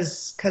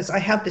because I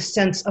have the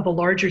sense of a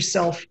larger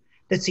self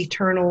that's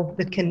eternal,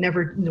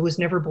 that was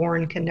never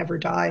born, can never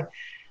die.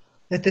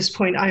 At this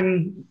point,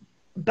 I'm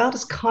about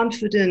as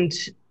confident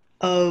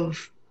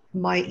of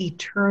my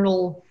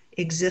eternal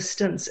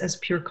existence as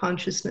pure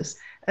consciousness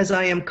as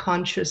I am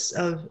conscious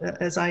of,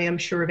 as I am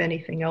sure of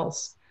anything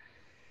else.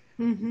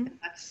 Mm-hmm.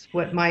 That's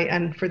what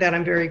and for that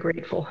I'm very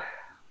grateful.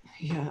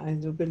 Yeah, I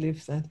do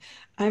believe that.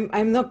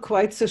 I'm not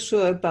quite so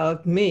sure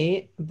about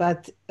me,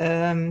 but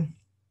I'm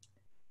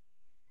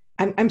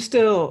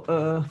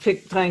still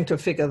trying to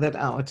figure that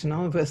out, you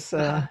know, with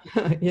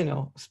you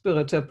know,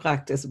 spiritual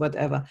practice,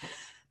 whatever.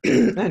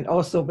 And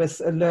also with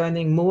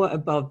learning more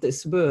about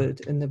this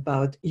world and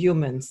about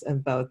humans,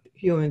 about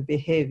human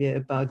behavior,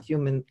 about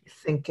human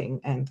thinking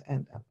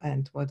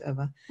and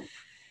whatever.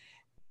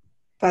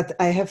 but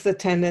I have the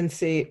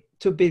tendency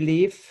to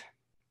believe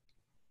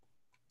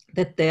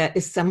that there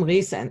is some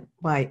reason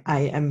why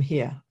I am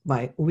here,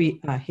 why we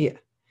are here.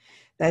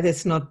 That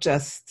is not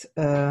just,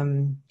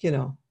 by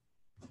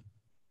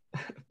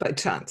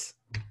chance.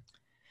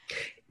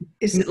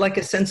 Is it like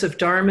a sense of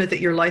dharma that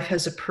your life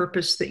has a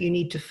purpose, that you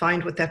need to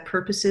find what that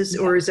purpose is?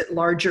 Yeah. Or is it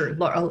larger?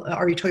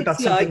 Are you talking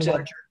about something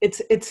larger?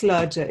 It's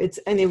larger. It's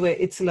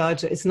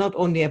larger. It's not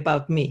only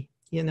about me,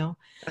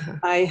 Uh-huh.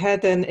 I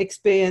had an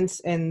experience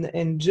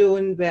in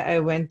June where I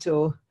went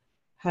to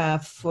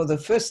have, for the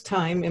first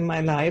time in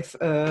my life,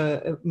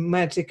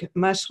 magic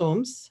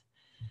mushrooms.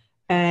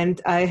 And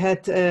I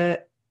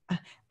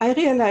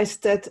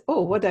realized that,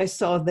 what I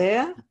saw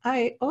there,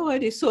 I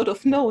already sort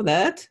of know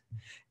that.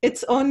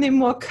 It's only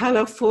more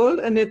colorful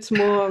and it's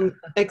more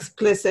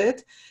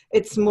explicit.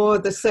 It's more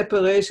the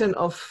separation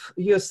of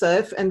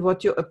yourself and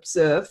what you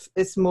observe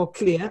is more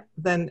clear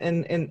than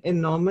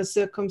in normal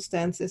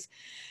circumstances.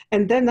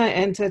 And then I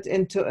entered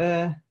into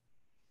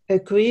a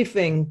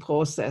grieving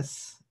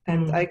process.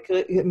 And I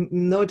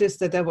noticed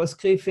that I was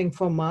grieving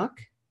for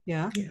Mark.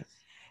 Yeah. Yes.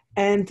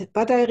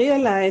 But I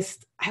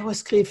realized I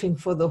was grieving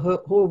for the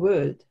whole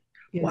world.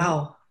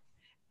 Wow.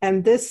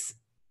 And this,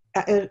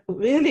 I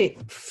really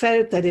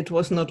felt that it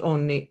was not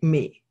only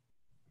me,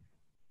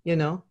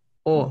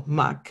 or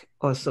Mark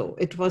or so.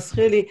 It was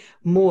really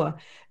more.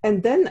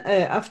 And then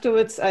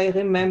afterwards, I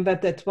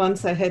remembered that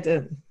once I had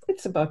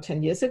it's about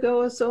 10 years ago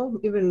or so,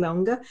 even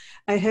longer,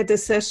 I had a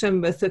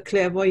session with a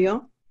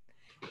clairvoyant.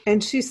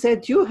 And she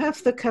said, you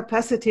have the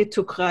capacity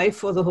to cry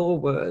for the whole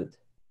world.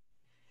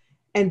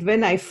 And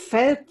when I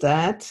felt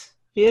that,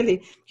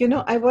 really,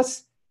 I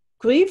was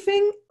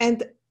grieving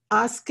and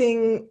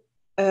asking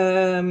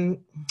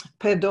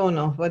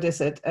perdono, what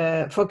is it?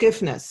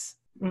 Forgiveness.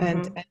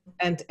 Mm-hmm.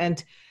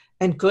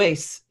 and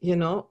grace,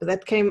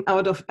 that came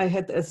out of, I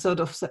had a sort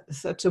of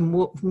such a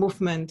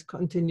movement,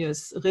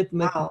 continuous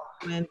rhythmic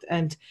movement,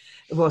 and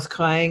was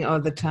crying all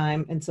the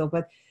time. And so,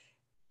 but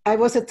I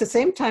was at the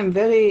same time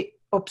very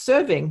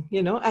observing,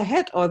 I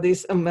had all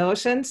these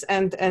emotions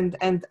and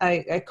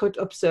I could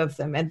observe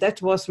them. And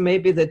that was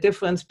maybe the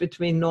difference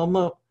between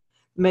normal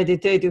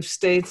meditative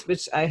states,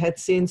 which I had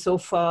seen so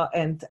far,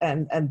 and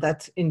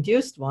that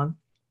induced one.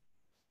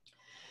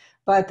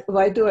 But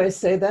why do I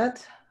say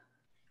that?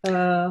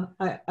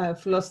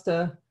 I've lost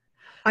a...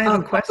 I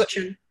have a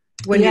question.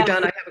 When you're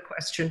done, I have a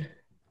question.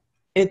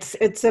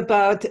 It's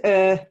about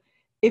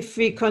if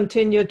we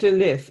continue to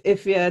live,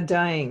 if we are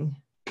dying.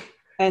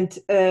 And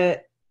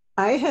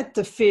I had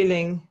the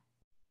feeling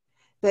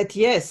that,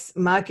 yes,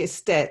 Mark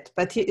is dead,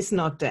 but he is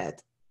not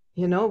dead.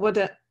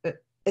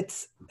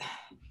 It's...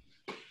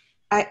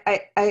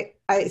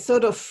 I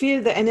sort of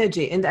feel the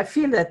energy, and I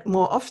feel that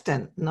more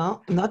often,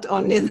 no? Not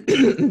only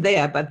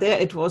there, but there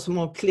it was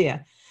more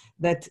clear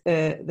that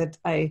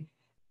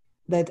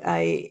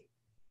I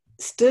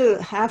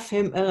still have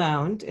him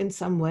around in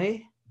some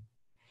way.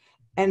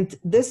 And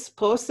this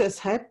process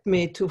helped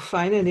me to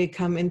finally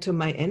come into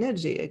my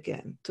energy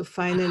again, to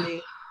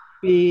finally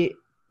be,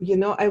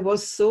 I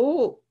was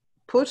so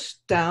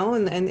pushed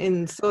down and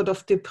in sort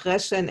of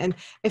depression, and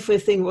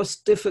everything was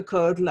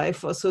difficult.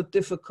 Life was so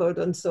difficult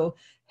and so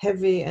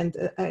heavy, and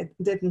I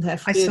didn't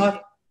have...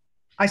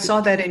 I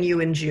saw that in you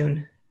in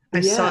June.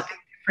 I saw the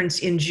difference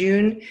in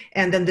June,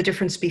 and then the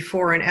difference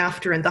before and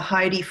after. And the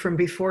Heidi from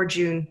before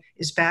June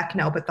is back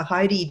now, but the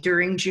Heidi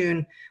during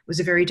June was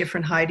a very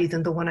different Heidi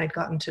than the one I'd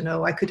gotten to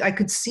know. I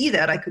could see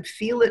that. I could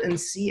feel it and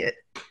see it.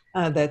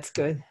 That's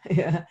good.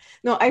 Yeah.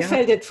 No, I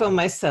felt it for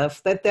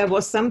myself, that there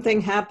was something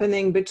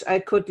happening which I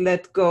could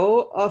let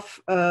go of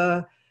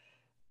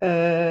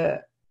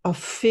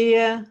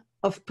fear,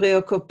 of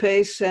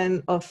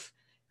preoccupation, of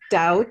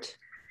doubt.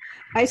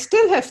 I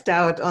still have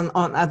doubt on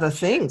other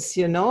things,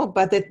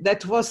 but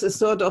that was a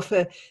sort of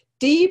a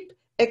deep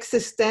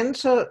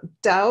existential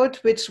doubt,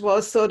 which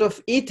was sort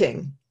of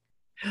eating.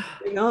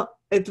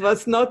 It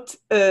was not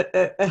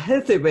a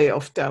healthy way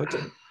of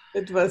doubting.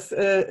 It was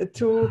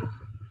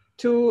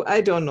too, I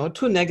don't know,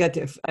 too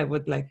negative, I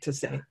would like to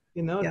say,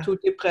 too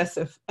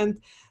depressive.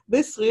 And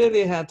this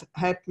really had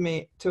helped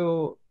me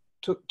to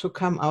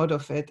come out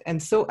of it.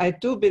 And so I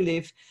do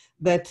believe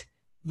that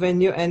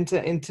when you enter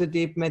into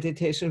deep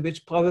meditation,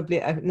 which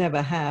probably I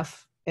never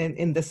have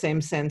in the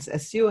same sense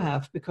as you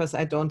have, because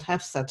I don't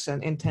have such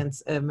an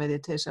intense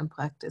meditation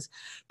practice,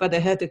 but I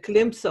had a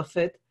glimpse of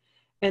it.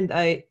 And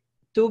I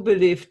do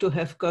believe to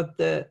have got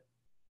the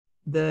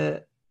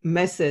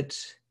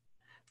message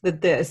that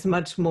there is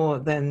much more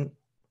than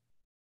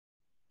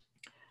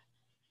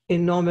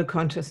in normal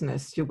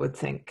consciousness you would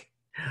think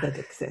that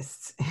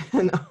exists.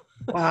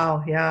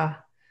 Wow, yeah.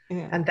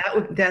 And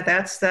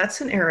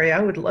that's an area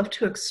I would love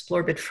to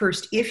explore. But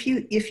first, if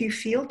you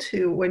feel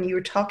to, when you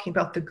were talking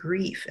about the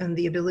grief and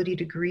the ability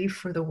to grieve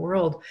for the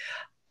world,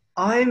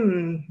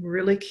 I'm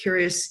really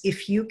curious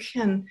if you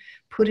can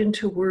put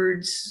into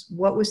words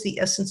what was the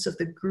essence of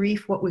the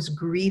grief, what was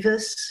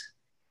grievous,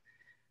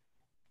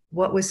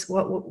 what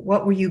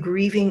were you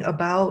grieving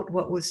about,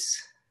 what was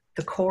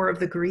the core of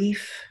the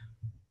grief?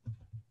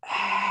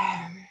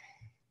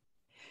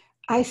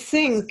 I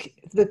think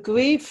the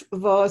grief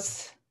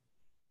was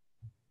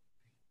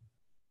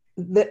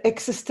the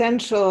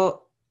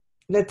existential,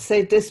 let's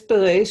say,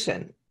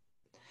 desperation.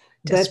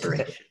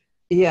 Desperation.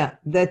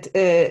 That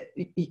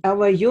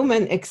our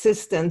human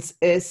existence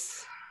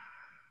is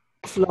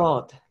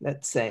flawed,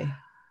 let's say.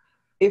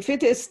 If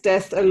it is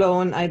death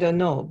alone, I don't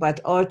know,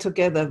 but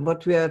altogether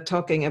what we are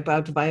talking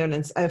about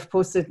violence, I've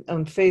posted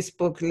on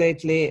Facebook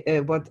lately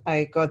what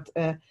I got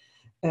a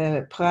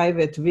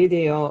private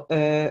video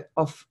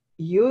of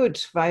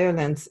huge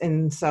violence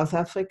in South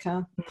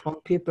Africa from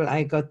people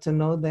I got to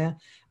know there,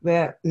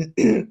 where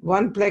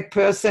one black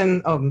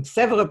person or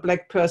several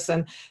black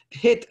person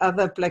hit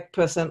other black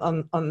person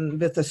on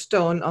with a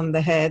stone on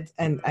the head.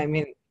 And I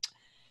mean,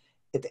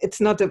 it's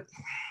not a,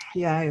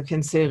 yeah, you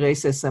can say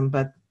racism,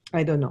 but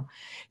I don't know.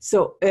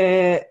 So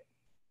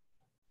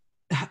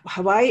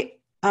why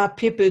are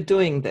people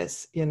doing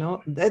this? You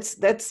know,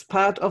 that's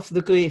part of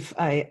the grief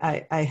I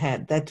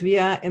had, that we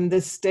are in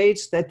this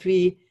stage that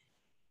we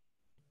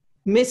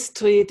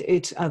mistreat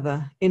each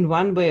other in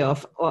one way or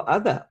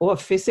other, or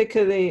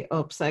physically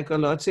or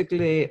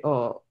psychologically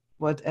or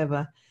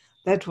whatever.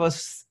 That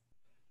was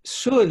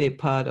surely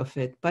part of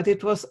it, but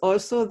it was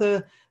also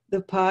the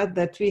part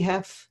that we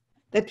have,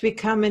 that we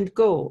come and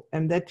go,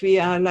 and that we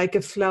are like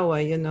a flower,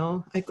 you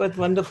know. I got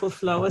wonderful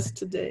flowers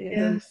today. I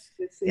don't know if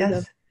you see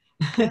them.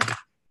 Yes.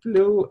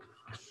 Blue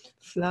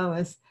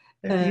flowers.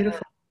 They're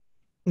beautiful.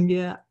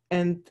 Yeah,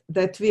 and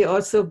that we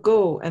also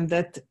go, and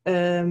that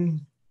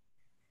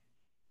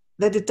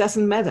that it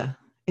doesn't matter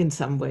in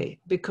some way,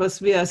 because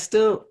we are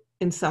still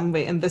in some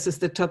way, and this is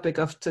the topic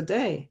of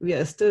today, we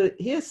are still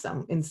here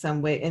in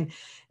some way, and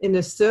in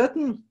a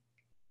certain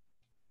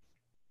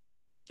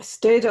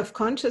state of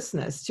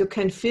consciousness, you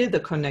can feel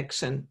the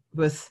connection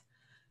with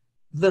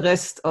the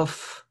rest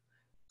of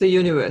the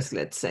universe,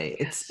 let's say.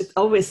 It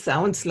always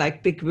sounds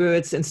like big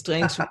words and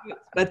strange words,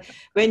 but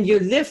when you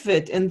live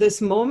it in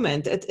this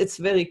moment, it's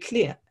very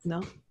clear,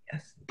 no?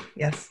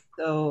 Yes.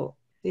 So,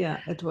 yeah,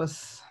 it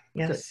was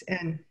yes. good.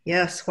 And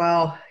yes,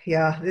 wow.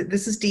 Yeah,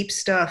 this is deep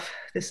stuff.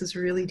 This is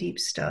really deep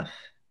stuff.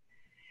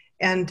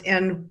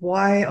 And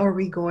why are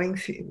we going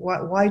through,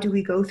 why do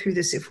we go through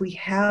this? If we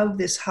have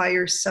this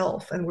higher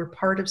self and we're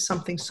part of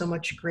something so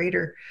much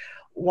greater,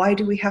 why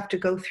do we have to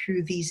go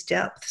through these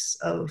depths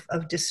of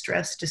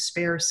distress,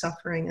 despair,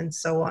 suffering, and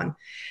so on?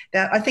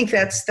 That, I think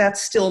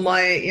that's still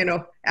my, you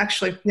know,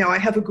 actually, now I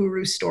have a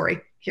guru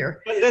story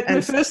here. Well, let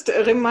me first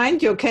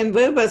remind you, Ken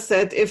Wilber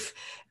said if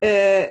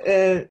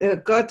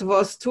God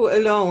was too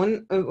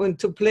alone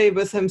to play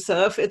with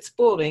himself, it's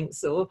boring.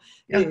 So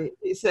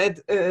he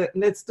said,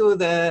 let's do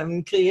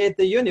create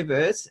the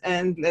universe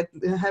and let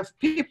have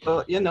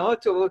people, you know,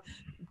 to,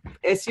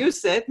 as you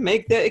said,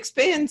 make their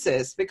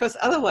experiences. Because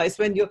otherwise,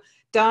 when you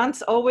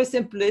dance always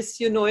in bliss,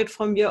 you know it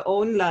from your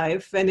own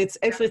life, when it's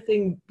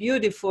everything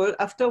beautiful,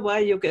 after a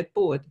while you get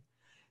bored.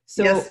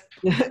 So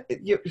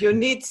you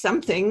need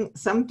something,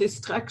 some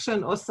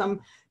distraction or some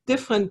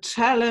different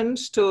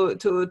challenge to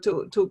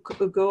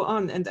go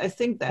on. And I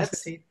think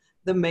that's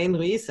the main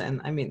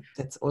reason. I mean,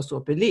 that's also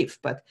a belief,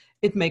 but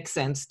it makes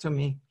sense to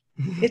me.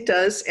 It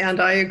does, and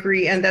I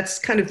agree, and that's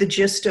kind of the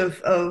gist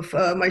of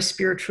my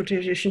spiritual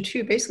tradition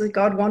too. Basically,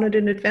 God wanted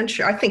an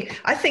adventure. I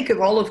think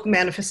of all of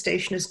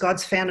manifestation as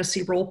God's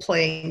fantasy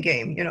role-playing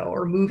game, you know,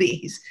 or movie.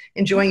 He's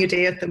enjoying a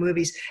day at the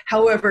movies.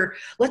 However,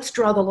 let's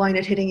draw the line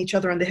at hitting each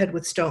other on the head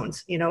with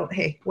stones. You know,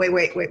 hey,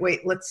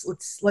 wait.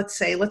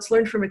 Let's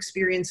learn from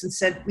experience, and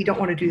said we don't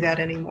want to do that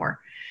anymore.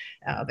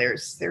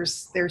 There's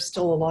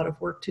still a lot of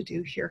work to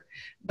do here.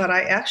 But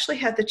I actually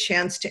had the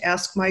chance to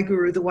ask my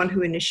guru, the one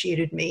who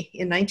initiated me.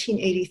 In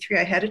 1983,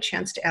 I had a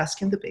chance to ask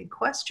him the big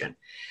question.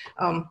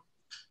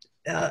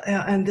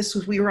 And this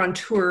was, we were on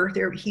tour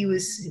there. He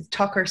was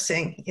Takar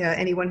Singh. Yeah,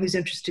 anyone who's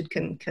interested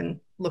can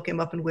look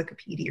him up in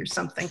Wikipedia or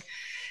something.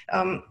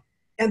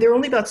 And there were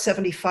only about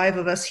 75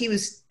 of us. He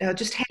was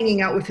just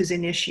hanging out with his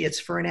initiates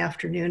for an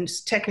afternoon,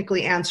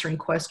 technically answering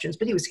questions,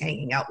 but he was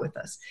hanging out with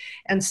us.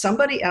 And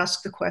somebody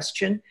asked the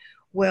question,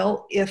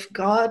 well, if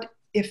God,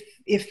 if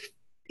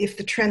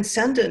the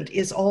transcendent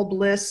is all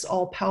bliss,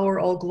 all power,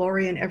 all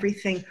glory and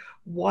everything,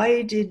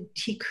 why did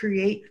he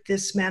create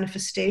this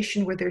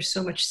manifestation where there's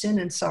so much sin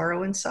and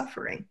sorrow and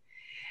suffering?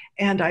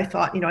 And I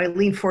thought, you know, I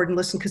leaned forward and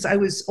listened because I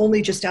was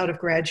only just out of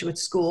graduate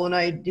school, and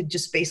I did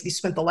just basically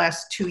spent the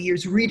last 2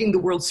 years reading the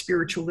world's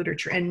spiritual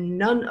literature, and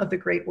none of the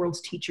great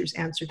world's teachers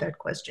answered that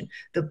question.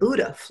 The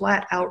Buddha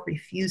flat out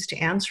refused to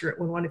answer it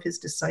when one of his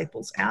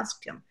disciples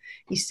asked him.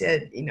 He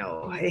said, you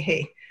know,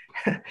 hey,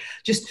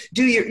 just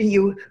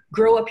you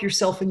grow up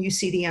yourself and you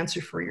see the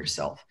answer for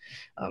yourself.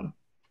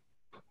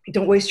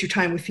 Don't waste your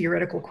time with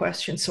theoretical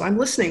questions. So I'm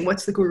listening.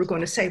 What's the guru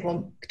going to say?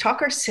 Well,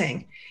 Takar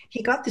Singh,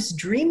 he got this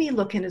dreamy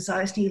look in his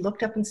eyes, and he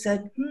looked up and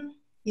said,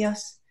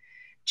 yes.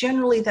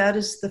 Generally, that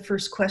is the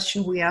first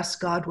question we ask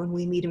God when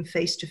we meet him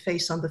face to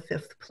face on the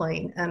fifth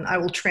plane. And I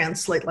will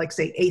translate, like,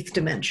 say, eighth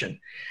dimension,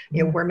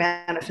 you know, where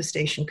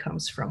manifestation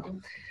comes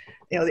from.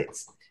 You know,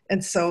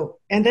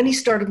 And then he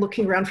started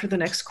looking around for the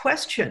next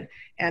question.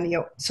 And,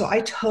 so I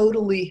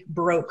totally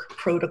broke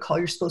protocol.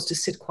 You're supposed to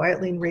sit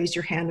quietly and raise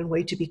your hand and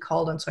wait to be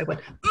called on. So I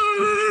went,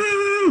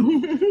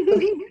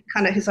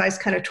 so his eyes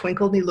kind of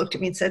twinkled, and he looked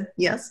at me and said,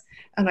 yes.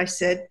 And I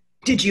said,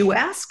 did you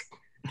ask?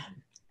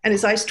 And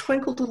his eyes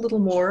twinkled a little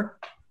more.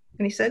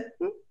 And he said,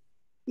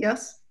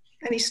 yes.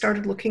 And he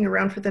started looking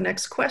around for the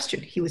next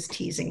question. He was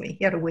teasing me.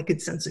 He had a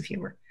wicked sense of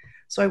humor.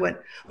 So I went,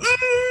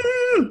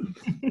 and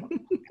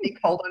he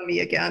called on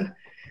me again.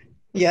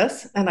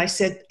 Yes. And I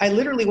said, I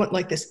literally went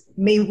like this,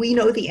 may we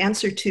know the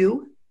answer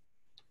too?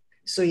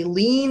 So he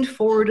leaned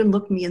forward and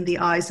looked me in the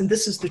eyes. And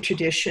this is the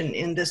tradition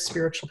in this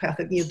spiritual path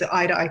of, the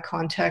eye-to-eye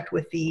contact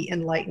with the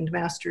enlightened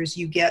masters.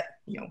 You get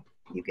the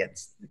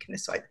kind of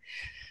side.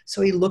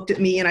 So he looked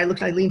at me, and I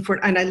leaned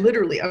forward, and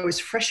I was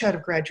fresh out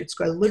of graduate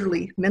school. I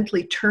literally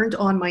mentally turned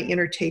on my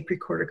inner tape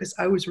recorder, because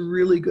I was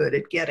really good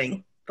at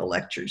getting the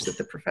lectures that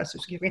the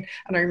professors were giving.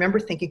 And I remember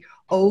thinking,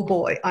 oh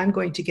boy, I'm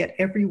going to get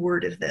every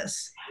word of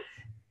this.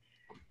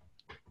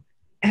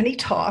 And he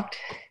talked,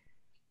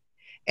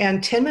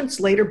 and 10 minutes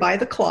later, by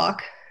the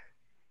clock,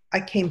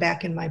 I came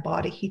back in my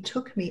body. He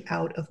took me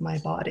out of my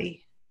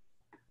body.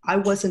 I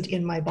wasn't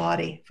in my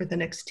body for the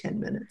next 10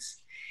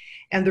 minutes.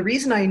 And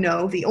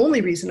the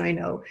only reason I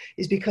know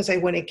is because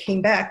when I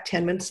came back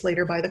 10 minutes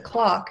later by the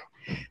clock,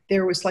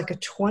 there was like a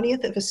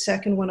 20th of a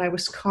second when I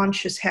was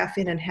conscious, half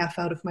in and half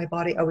out of my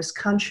body. I was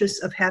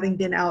conscious of having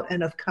been out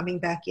and of coming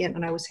back in,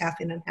 and I was half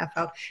in and half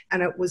out.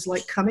 And it was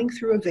like coming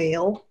through a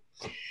veil.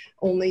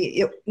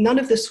 Only none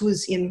of this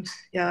was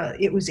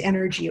it was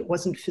energy. It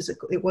wasn't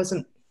physical. It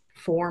wasn't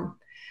form.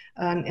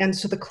 And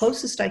so the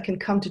closest I can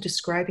come to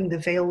describing the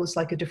veil was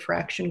like a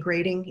diffraction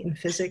grating in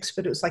physics,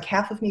 but it was like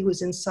half of me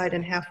was inside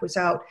and half was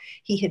out.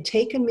 He had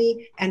taken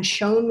me and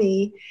shown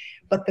me,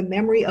 but the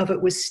memory of it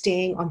was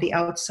staying on the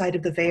outside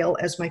of the veil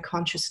as my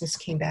consciousness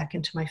came back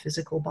into my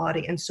physical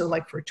body. And so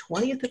like for a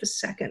 20th of a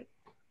second,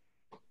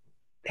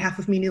 half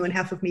of me knew and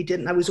half of me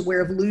didn't. I was aware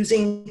of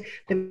losing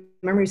the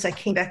memories. I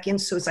came back in.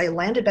 So as I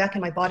landed back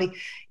in my body,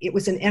 it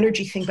was an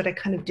energy thing, but I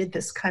kind of did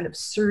this kind of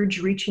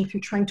surge, reaching through,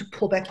 trying to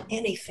pull back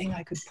anything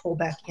I could pull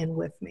back in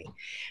with me.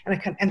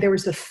 And there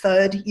was the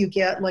thud you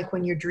get, like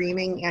when you're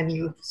dreaming and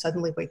you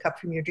suddenly wake up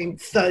from your dream,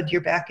 thud, you're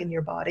back in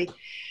your body.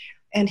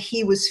 And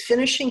he was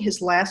finishing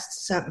his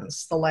last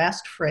sentence, the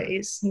last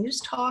phrase, and he was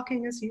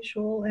talking as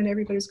usual, and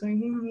everybody's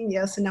going,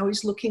 yes. And now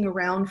he's looking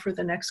around for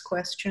the next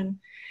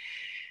question.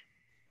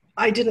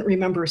 I didn't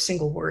remember a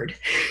single word,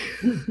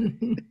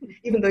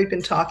 even though he'd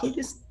been talking,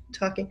 just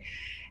talking.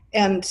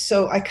 And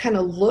so I kind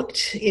of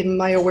looked in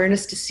my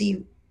awareness to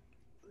see,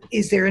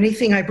 is there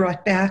anything I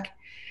brought back?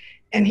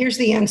 And here's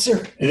the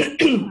answer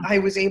I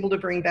was able to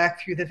bring back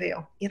through the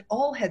veil. It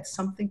all had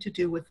something to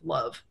do with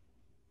love.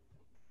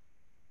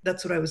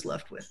 That's what I was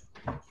left with.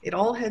 It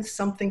all had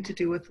something to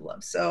do with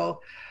love. So,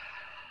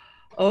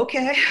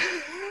 okay.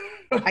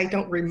 I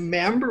don't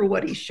remember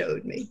what he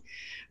showed me,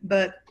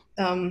 but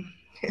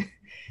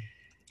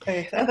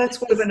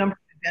that's one of a number of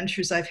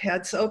adventures I've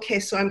had. So, okay,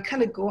 so I'm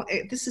kind of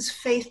going, this is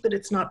faith, but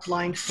it's not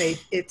blind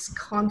faith. It's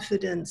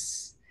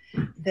confidence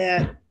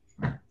that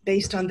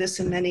based on this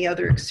and many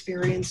other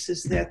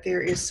experiences, that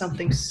there is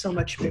something so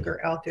much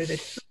bigger out there, that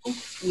who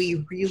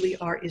we really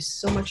are is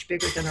so much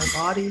bigger than our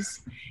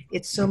bodies.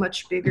 It's so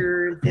much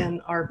bigger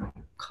than our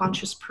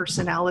conscious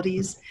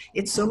personalities.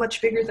 It's so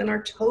much bigger than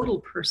our total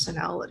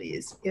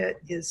personalities.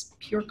 It is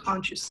pure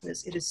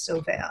consciousness. It is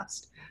so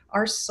vast.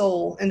 Our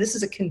soul, and this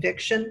is a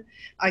conviction,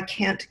 I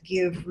can't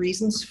give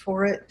reasons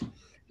for it,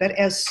 but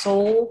as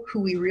soul, who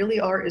we really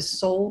are is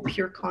soul,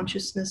 pure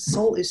consciousness.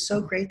 Soul is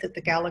so great that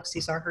the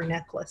galaxies are her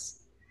necklace.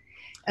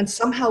 And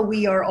somehow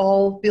we are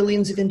all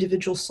billions of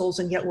individual souls,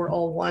 and yet we're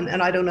all one.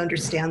 And I don't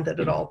understand that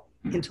at all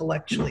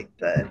intellectually,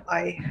 but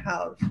I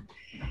have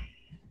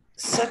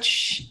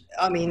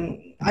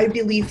I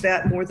believe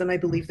that more than I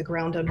believe the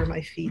ground under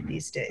my feet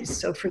these days.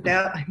 So for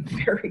that, I'm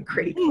very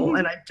grateful.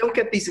 And I don't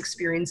get these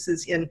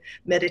experiences in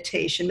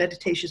meditation.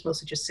 Meditation is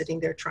mostly just sitting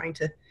there trying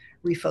to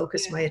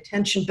refocus my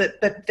attention.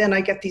 But then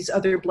I get these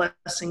other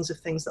blessings of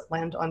things that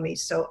land on me.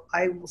 So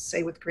I will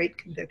say with great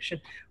conviction,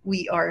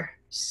 we are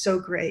so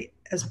great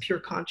as pure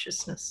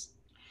consciousness.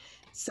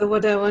 So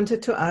what I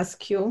wanted to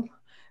ask you,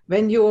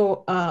 when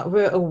you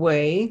were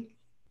away,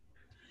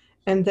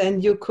 and then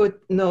you could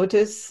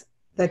notice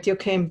that you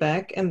came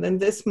back, and then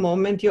this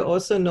moment you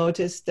also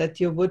noticed that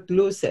you would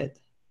lose it.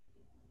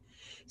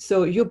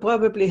 So you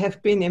probably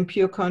have been in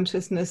pure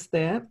consciousness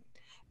there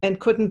and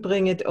couldn't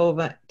bring it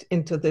over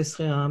into this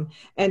realm.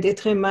 And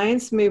it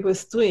reminds me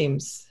with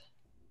dreams.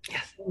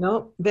 Yes. You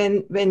know,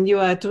 when you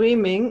are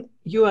dreaming,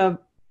 you are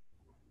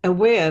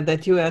aware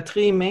that you are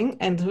dreaming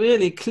and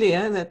really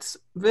clear, that's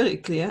very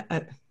clear,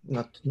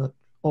 not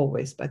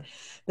always, but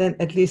then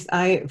at least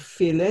I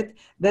feel it.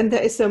 Then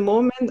there is a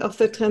moment of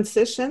the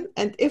transition,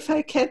 and if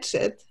I catch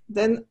it,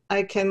 then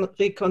I can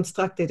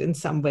reconstruct it in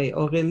some way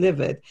or relive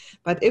it.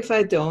 But if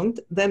I don't,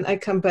 then I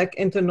come back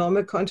into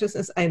normal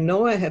consciousness. I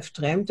know I have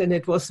dreamt and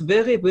it was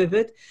very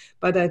vivid,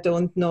 but I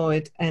don't know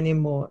it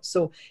anymore.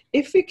 So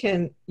if we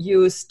can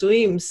use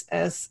dreams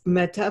as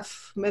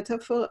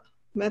metaphora,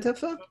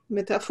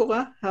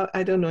 how,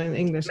 I don't know in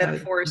English.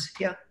 Metaphors,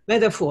 yeah.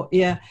 Metaphor,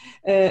 yeah,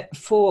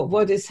 for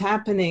what is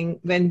happening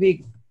when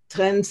we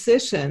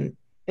transition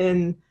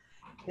in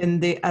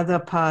the other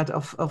part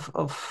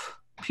of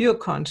pure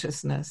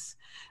consciousness.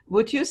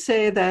 Would you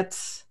say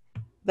that's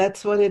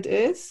what it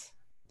is?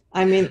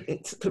 I mean,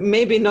 it's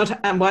maybe not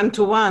a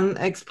one-to-one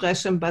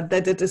expression, but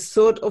that it is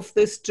sort of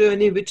this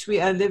journey which we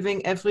are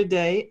living every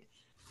day.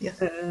 Yeah.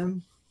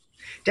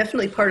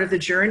 Definitely part of the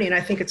journey, and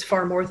I think it's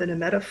far more than a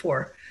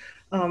metaphor.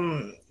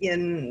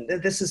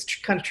 This is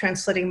kind of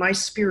translating my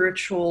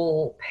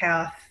spiritual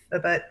path.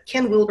 But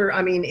Ken Wilber,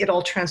 I mean, it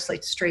all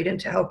translates straight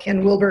into how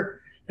Ken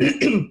Wilber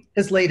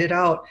has laid it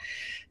out.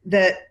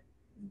 That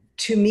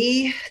to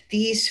me,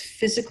 these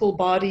physical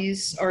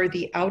bodies are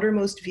the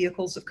outermost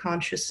vehicles of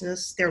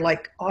consciousness. They're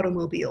like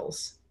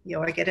automobiles. You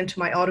know, I get into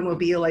my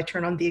automobile, I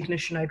turn on the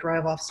ignition, I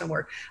drive off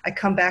somewhere. I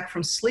come back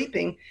from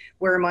sleeping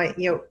where my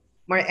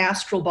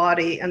astral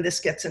body, and this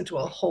gets into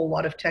a whole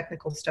lot of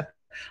technical stuff.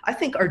 I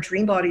think our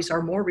dream bodies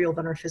are more real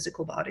than our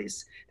physical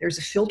bodies. There's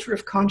a filter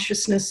of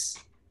consciousness.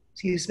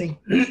 Excuse me.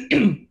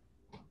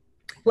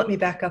 Let me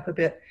back up a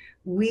bit.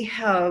 We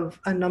have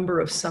a number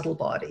of subtle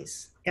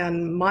bodies.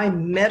 And my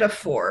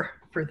metaphor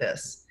for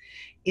this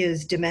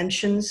is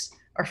dimensions.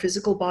 Our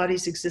physical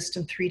bodies exist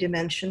in 3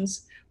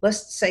 dimensions.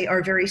 Let's say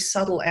our very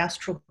subtle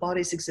astral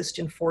bodies exist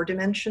in 4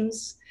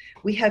 dimensions.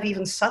 We have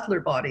even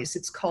subtler bodies.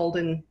 It's called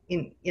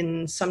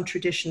in some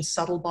traditions,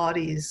 subtle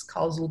bodies,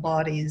 causal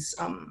bodies.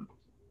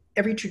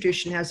 Every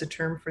tradition has a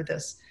term for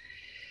this.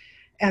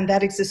 And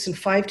that exists in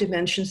 5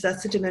 dimensions.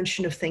 That's the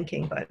dimension of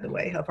thinking, by the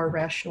way, of our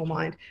rational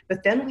mind.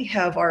 But then we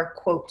have our,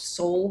 quote,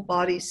 soul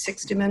body,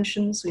 6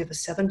 dimensions. We have a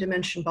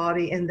 7-dimension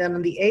body. And then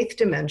in the 8th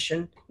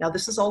dimension, now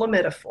this is all a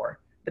metaphor,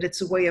 but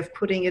it's a way of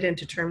putting it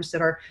into terms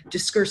that our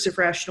discursive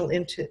rational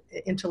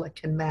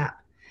intellect can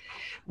map.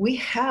 We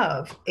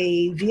have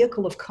a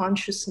vehicle of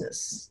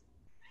consciousness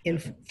in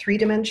 3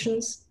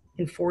 dimensions,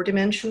 in 4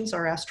 dimensions,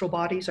 our astral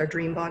bodies, our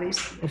dream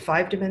bodies, in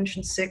 5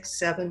 dimensions, 6,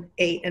 7,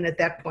 8. And at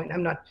that point,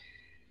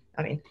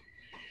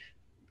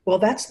 well,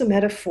 that's the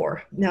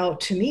metaphor. Now,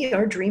 to me,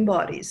 our dream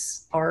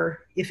bodies are,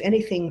 if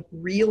anything,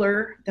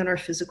 realer than our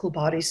physical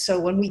bodies. So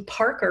when we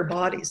park our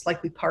bodies,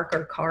 like we park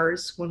our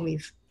cars, when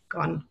we've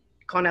gone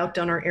out,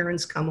 done our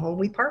errands, come home,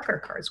 we park our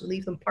cars, we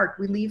leave them parked,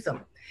 we leave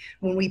them.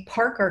 When we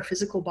park our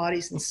physical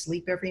bodies and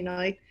sleep every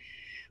night,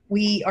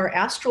 our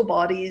astral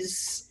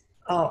bodies,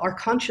 our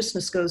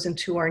consciousness goes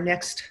into our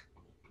next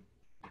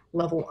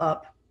level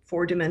up,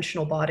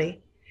 4-dimensional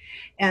body.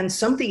 And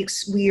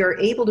we are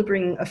able to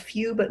bring a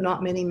few, but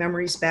not many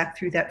memories back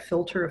through that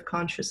filter of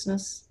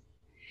consciousness.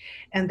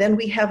 And then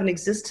we have an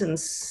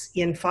existence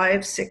in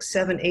 5, 6,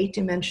 7, 8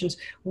 dimensions.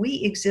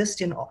 We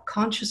exist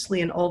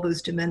consciously in all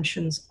those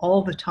dimensions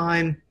all the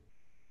time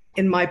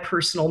in my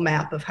personal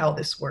map of how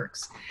this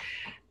works.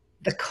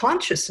 The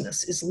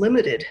consciousness is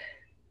limited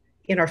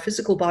in our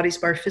physical bodies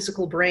by our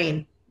physical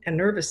brain and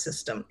nervous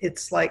system.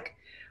 It's like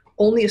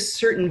only a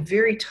certain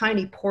very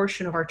tiny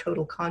portion of our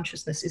total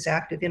consciousness is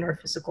active in our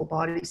physical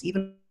bodies,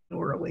 even when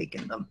we're awake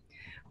in them.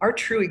 Our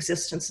true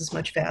existence is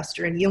much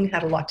vaster, and Jung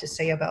had a lot to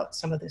say about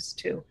some of this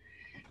too.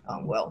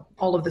 Well,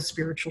 all of the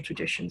spiritual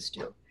traditions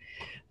do.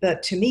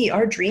 But to me,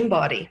 our dream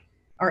body,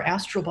 our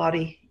astral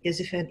body,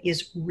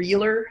 is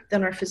realer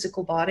than our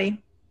physical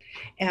body.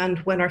 And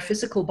when our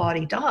physical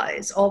body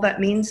dies, all that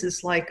means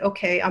is like,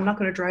 okay, I'm not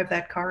going to drive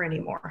that car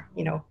anymore.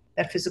 You know,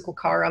 that physical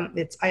car,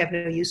 I have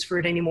no use for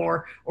it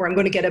anymore, or I'm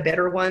going to get a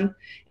better one.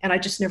 And I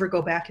just never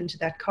go back into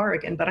that car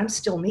again, but I'm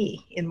still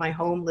me in my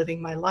home,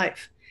 living my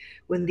life.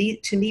 When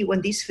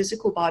these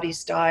physical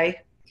bodies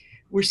die,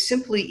 we're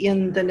simply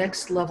in the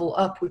next level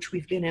up, which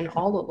we've been in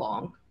all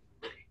along.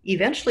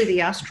 Eventually the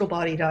astral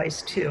body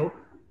dies too.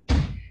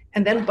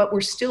 And then, but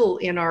we're still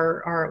in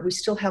we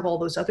still have all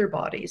those other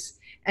bodies.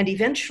 And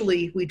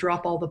eventually we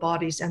drop all the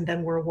bodies, and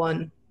then we're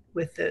one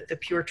with the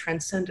pure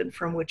transcendent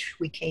from which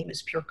we came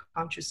as pure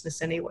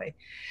consciousness anyway.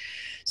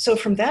 So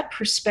from that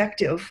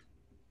perspective,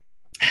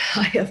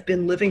 I have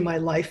been living my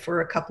life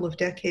for a couple of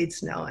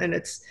decades now, and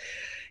it's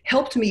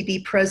helped me be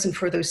present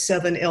for those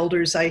 7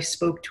 elders I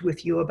spoke to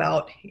with you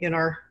about in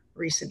our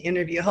recent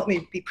interview. Helped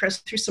me be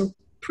present through some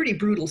pretty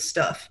brutal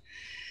stuff,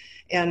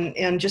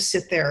 and just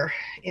sit there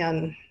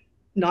and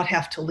not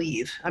have to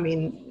leave. I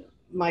mean,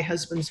 my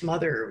husband's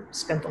mother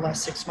spent the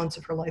last 6 months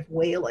of her life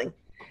wailing.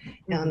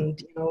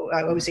 And,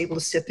 I was able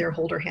to sit there,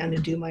 hold her hand,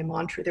 and do my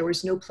mantra. There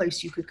was no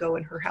place you could go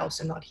in her house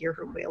and not hear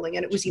her wailing.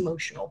 And it was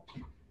emotional,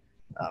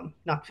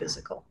 not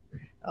physical.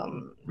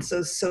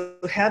 So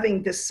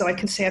having this, so I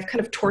can say I've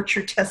kind of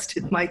torture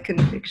tested my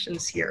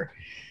convictions here,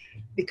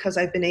 because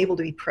I've been able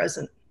to be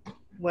present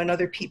when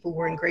other people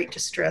were in great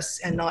distress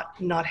and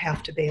not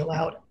have to bail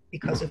out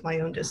because of my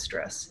own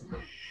distress.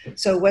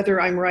 So whether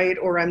I'm right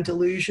or I'm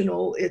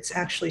delusional, it's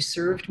actually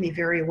served me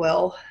very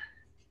well.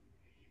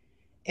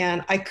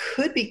 And I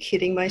could be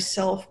kidding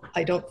myself.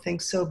 I don't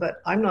think so,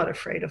 but I'm not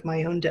afraid of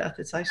my own death.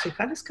 It's actually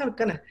kind of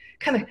going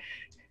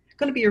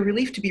to be a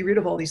relief to be rid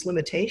of all these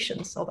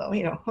limitations. Although,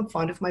 you know, I'm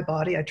fond of my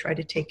body. I try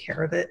to take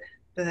care of it.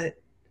 But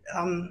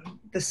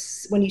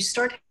when you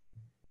start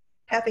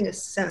having a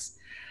sense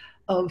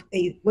of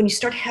when you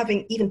start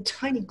having even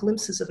tiny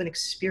glimpses of an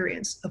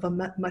experience of a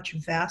much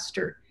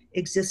vaster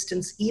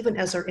existence, even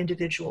as our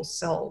individual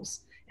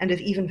selves, and of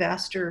even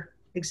vaster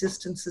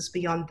existences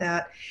beyond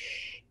that,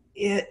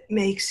 it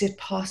makes it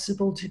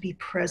possible to be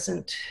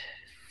present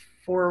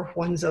for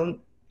one's own,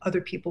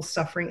 other people's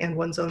suffering and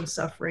one's own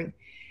suffering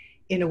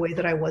in a way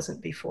that I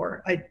wasn't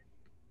before. I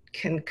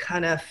can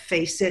kind of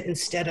face it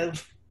instead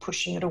of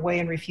pushing it away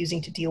and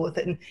refusing to deal with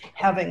it and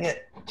having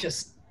it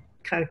just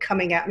kind of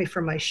coming at me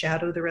from my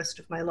shadow the rest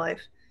of my life.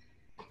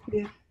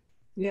 Yeah,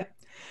 yeah.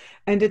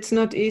 And it's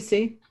not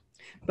easy,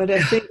 but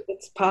I think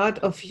it's part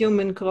of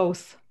human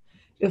growth.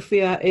 If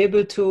we are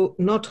able to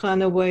not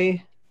run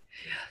away,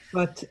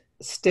 but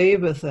stay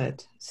with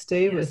it,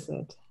 with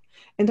it.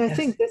 And I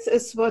think this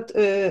is what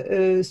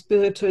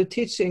spiritual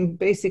teaching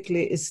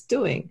basically is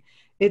doing.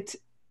 It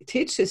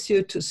teaches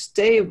you to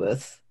stay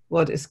with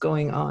what is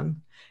going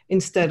on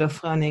instead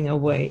of running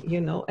away,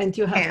 you know, and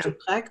you have to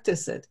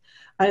practice it.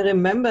 I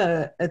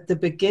remember at the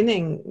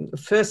beginning,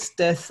 first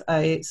death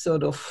I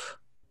sort of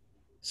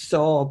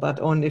saw, but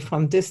only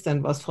from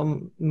distance, was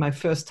from my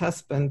first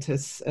husband.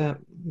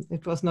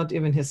 It was not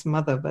even his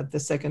mother, but the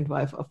second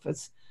wife of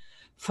his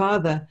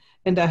father.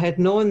 And I had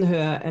known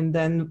her, and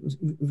then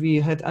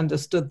we had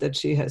understood that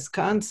she has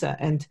cancer.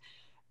 And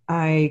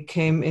I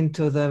came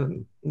into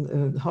the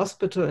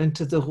hospital,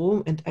 into the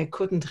room, and I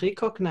couldn't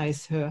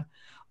recognize her.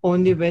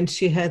 Only when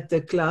she had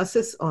the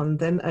glasses on,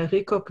 then I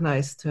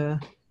recognized her.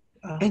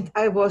 And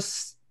I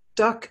was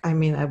stuck. I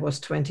mean, I was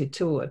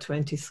 22 or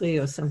 23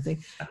 or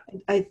something.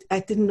 And I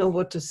didn't know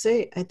what to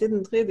say. I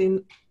didn't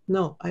really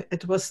know.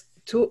 It was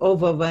too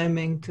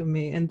overwhelming to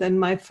me. And then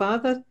my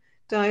father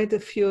died a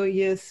few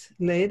years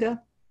later.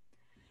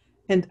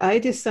 And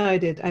I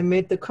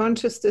made the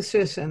conscious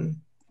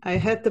decision. I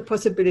had the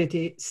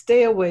possibility,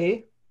 stay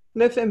away,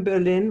 live in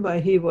Berlin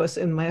while he was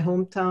in my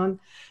hometown,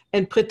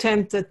 and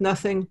pretend that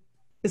nothing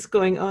is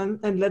going on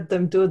and let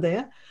them do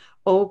there,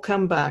 or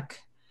come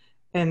back.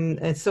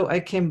 And so I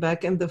came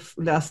back in the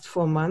last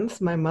 4 months.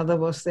 My mother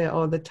was there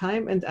all the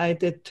time, and I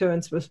did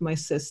turns with my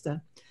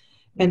sister.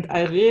 And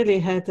I really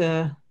had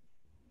a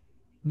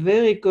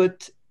very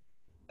good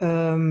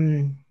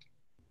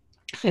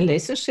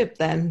relationship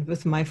then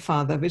with my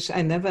father, which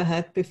I never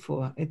had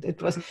before.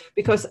 It was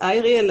because I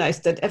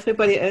realized that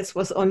everybody else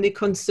was only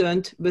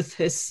concerned with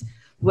his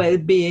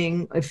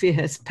well-being, if he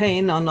has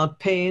pain or not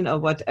pain or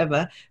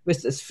whatever,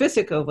 with his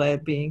physical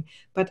well-being.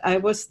 But I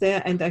was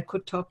there and I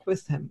could talk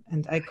with him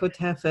and I could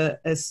have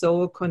a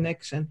soul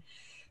connection.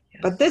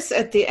 Yes. But this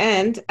at the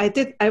end,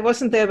 I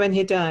wasn't there when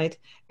he died.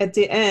 At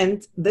the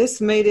end, this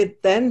made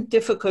it then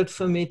difficult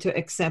for me to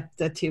accept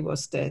that he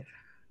was dead.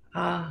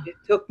 It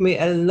took me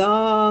a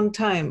long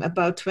time,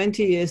 about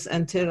 20 years,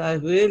 until I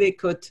really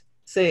could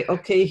say,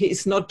 okay,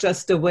 he's not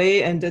just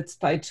away and it's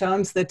by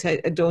chance that I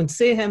don't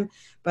see him,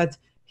 but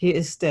he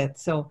is dead.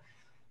 So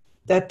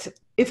that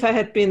if I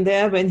had been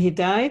there when he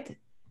died,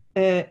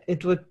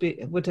 it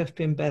would have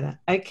been better.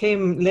 I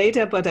came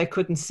later, but I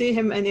couldn't see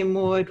him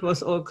anymore. It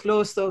was all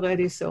closed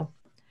already. So,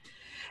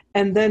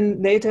 and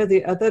then later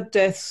the other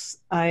deaths,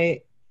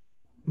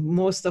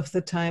 most of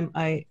the time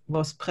I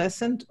was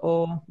present,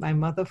 or my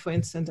mother, for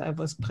instance, I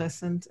was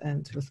present,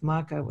 and with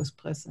Mark I was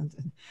present,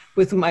 and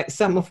with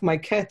some of my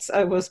cats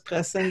I was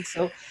present.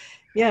 So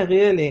yeah,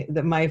 really,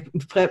 my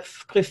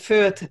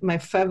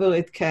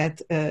favorite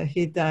cat,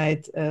 he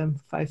died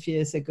 5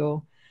 years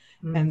ago,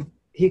 and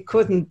he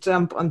couldn't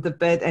jump on the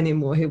bed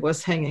anymore. He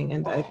was hanging,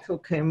 and I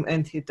took him,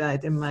 and he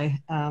died in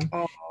my arm.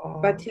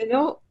 But you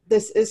know,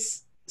 this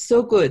is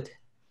so good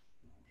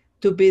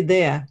to be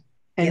there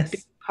and be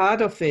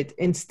part of it,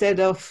 instead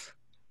of,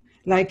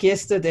 like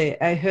yesterday,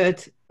 I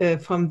heard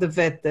from the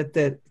vet that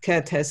the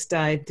cat has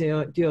died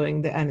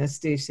during the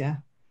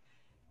anesthesia.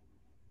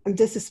 And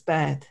this is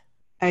bad.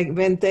 I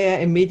went there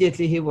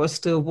immediately. He was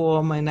still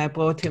warm and I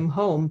brought him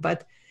home.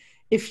 But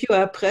if you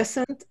are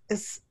present,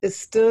 it's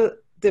still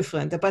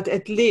different. But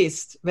at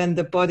least when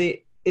the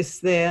body is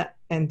there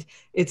and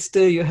it's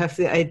still, you have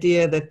the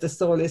idea that the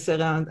soul is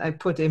around. I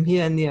put him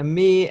here near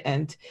me,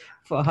 and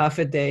for half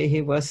a day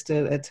he was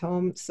still at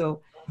home.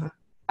 So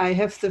I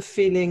have the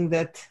feeling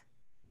that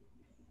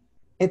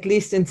at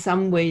least in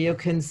some way you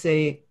can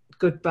say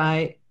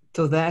goodbye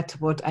to that,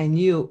 what I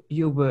knew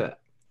you were.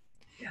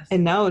 Yes.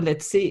 And now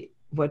let's see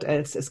what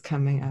else is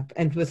coming up.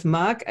 And with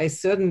Mark, I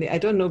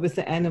don't know with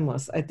the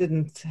animals, I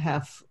didn't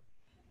have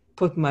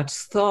put much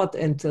thought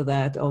into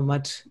that, or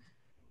much,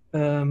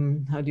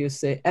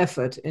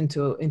 effort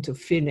into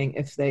feeling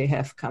if they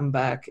have come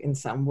back in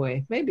some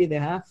way. Maybe they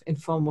have in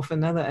form of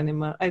another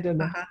animal. I don't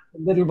know. The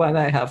little one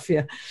I have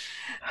here.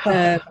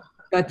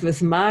 But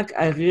with Mark,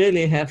 I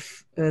really have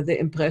the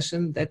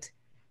impression that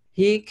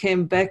he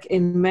came back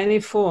in many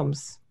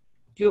forms.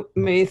 You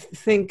may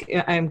think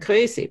I'm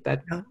crazy,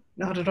 but No,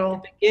 not at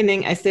all.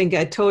 beginning, I think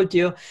I told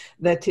you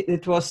that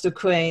it was the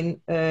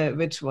crane,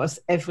 which was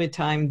every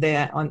time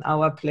there on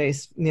our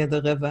place near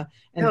the river.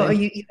 And No, then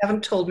you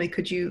haven't told me.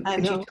 Could you tell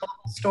the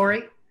whole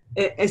story?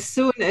 as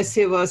soon as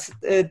he was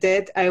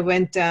dead, I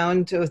went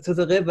down to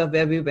the river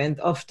where we went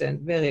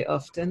often, very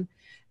often.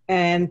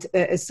 And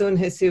as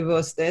soon as he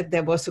was dead,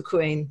 there was a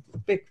crane, a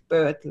big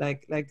bird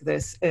like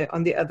this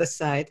on the other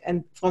side.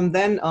 And from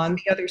then on,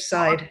 The other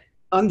side.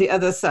 on the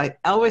other side,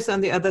 always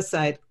on the other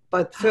side,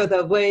 but further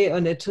away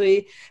on a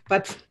tree.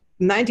 But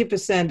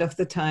 90% of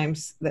the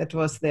times that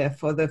was there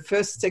for the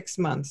first 6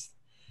 months,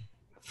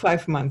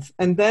 5 months.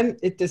 And then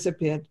it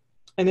disappeared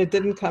and it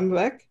didn't come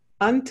back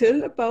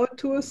until about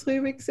 2 or 3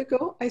 weeks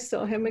ago. I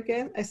saw him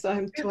again. I saw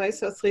him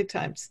twice or 3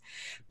 times.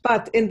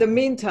 But in the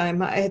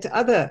meantime, I had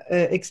other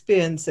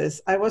experiences.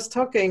 I was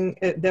talking,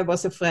 there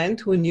was a friend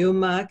who knew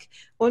Mark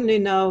only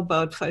now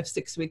about 5,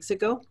 6 weeks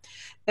ago.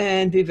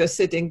 And we were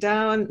sitting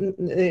down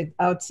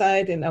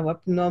outside in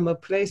our normal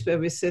place where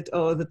we sit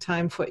all the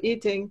time for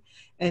eating.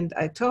 And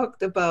I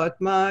talked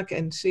about Mark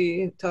and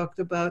she talked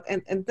about,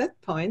 and at that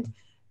point,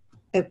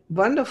 a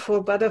wonderful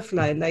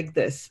butterfly like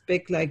this,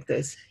 big like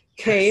this,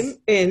 came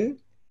in,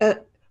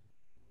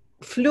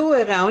 flew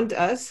around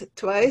us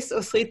twice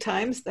or 3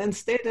 times, then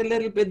stayed a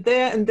little bit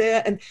there.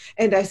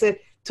 And I said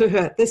to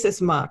her, this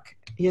is Mark,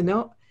 you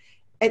know.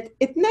 And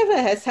it never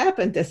has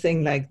happened, a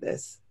thing like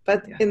this.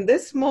 But in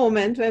this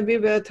moment when we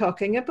were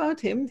talking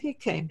about him, he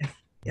came.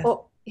 Yes.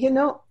 Oh, you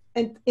know,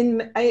 and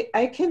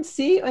I can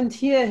see and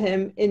hear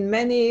him in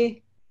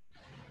many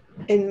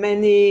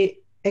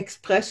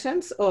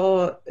expressions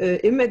or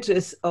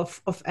images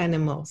of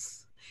animals.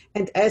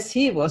 And as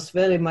he was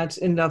very much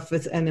in love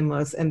with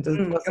animals and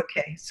it was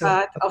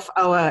part of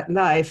our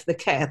life, the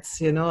cats,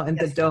 you know, and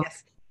the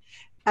dogs.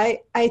 Yes.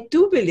 I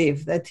do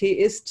believe that he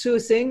is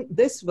choosing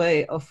this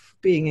way of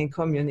being in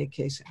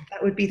communication.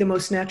 That would be the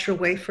most natural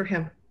way for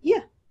him.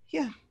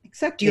 Yeah,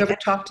 exactly. Do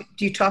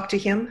you talk to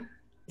him?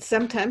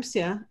 Sometimes,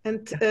 yeah.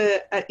 And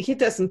he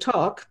doesn't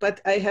talk, but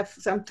I have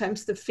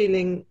sometimes the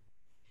feeling,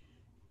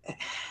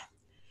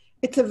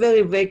 it's a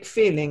very vague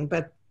feeling,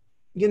 but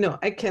you know,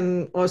 I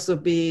can also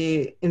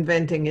be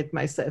inventing it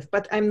myself,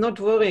 but I'm not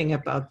worrying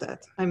about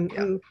that. I'm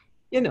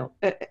you know,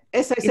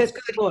 as I said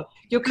before,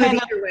 you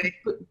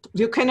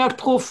cannot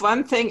prove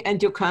one thing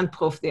and you can't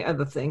prove the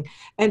other thing.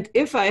 And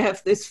if I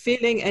have this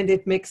feeling and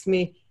it makes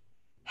me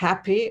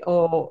happy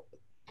or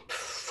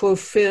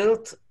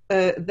fulfilled,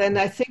 then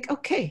I think,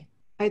 okay,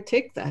 I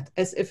take that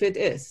as if it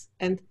is,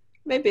 and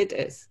maybe it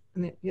is,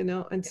 you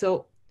know. And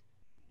so,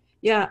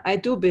 yeah, I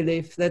do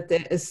believe that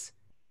there is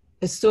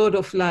a sort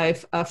of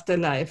life,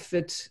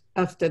 which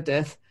after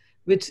death,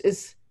 which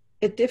is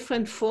a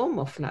different form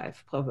of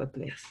life,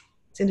 probably. Yes.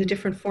 It's in a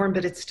different form,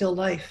 but it's still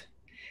life.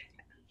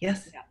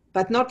 Yes. Yeah.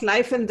 But not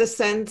life in the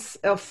sense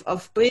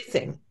of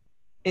breathing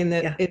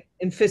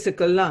in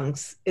physical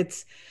lungs.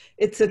 It's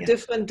a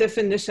different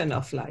definition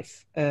of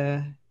life.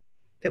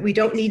 That we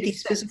don't need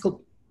these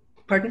physical,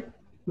 pardon?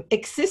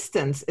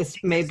 Existence is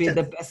maybe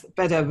the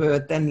better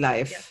word than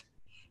life.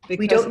 Yeah.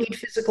 We don't need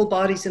physical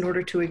bodies in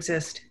order to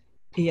exist.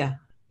 Yeah.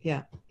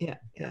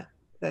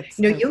 That's,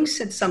 Jung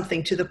said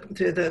something to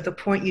the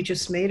point you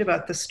just made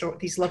about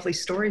these lovely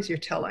stories you're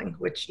telling,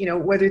 which, you know,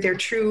 whether they're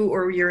true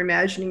or you're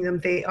imagining them,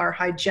 they are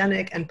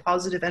hygienic and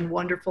positive and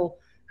wonderful.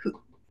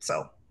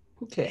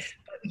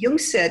 Jung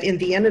said in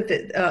the end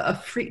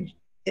of an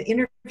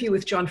interview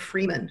with John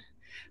Freeman,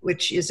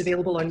 which is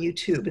available on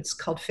YouTube. It's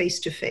called Face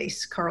to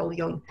Face, Carl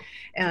Jung.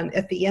 And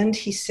at the end,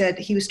 he said,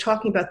 he was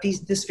talking about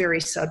this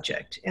very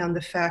subject and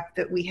the fact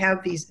that we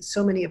have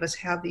so many of us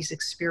have these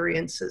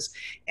experiences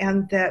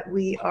and that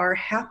we are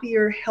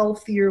happier,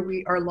 healthier,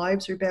 our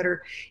lives are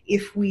better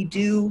if we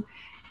do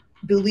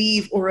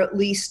believe or at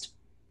least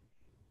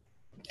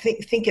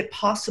think it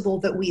possible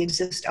that we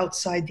exist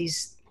outside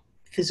these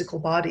physical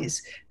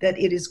bodies, that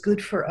it is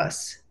good for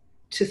us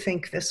to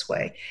think this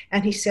way.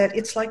 And he said,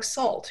 it's like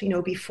salt. You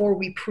know, before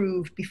we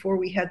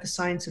had the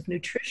science of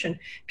nutrition,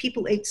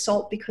 people ate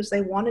salt because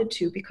they wanted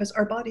to, because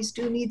our bodies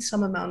do need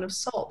some amount of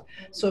salt.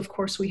 So of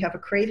course we have a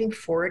craving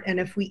for it. And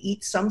if we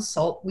eat some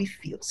salt, we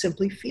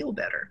simply feel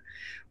better.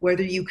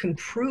 Whether you can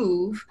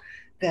prove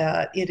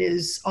that it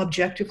is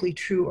objectively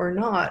true or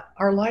not,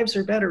 our lives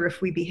are better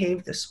if we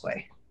behave this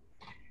way.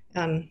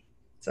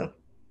 So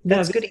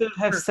that's good. We still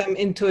have some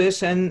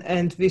intuition,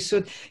 and we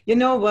should, you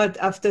know what,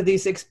 after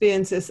these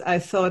experiences, I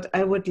thought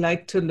I would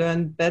like to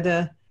learn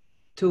better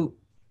to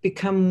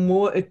become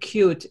more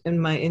acute in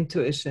my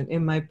intuition,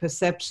 in my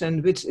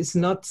perception, which is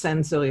not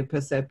sensory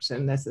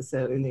perception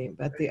necessarily,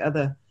 but the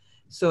other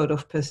sort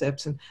of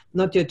perception.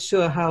 Not yet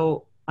sure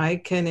how I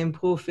can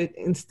improve it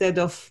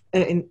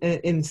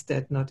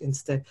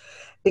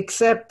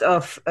except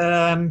of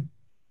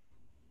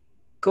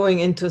going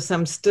into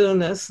some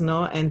stillness,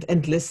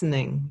 and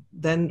listening.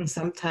 Then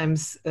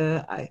sometimes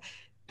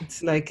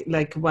it's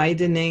like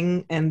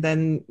widening, and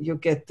then you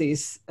get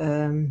these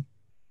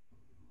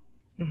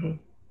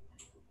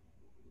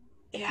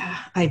yeah,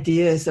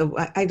 ideas. Of,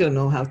 I don't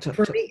know how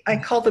For to. me, I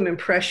call them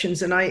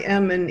impressions, and I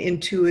am an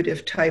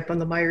intuitive type on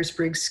the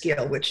Myers-Briggs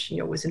scale, which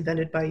was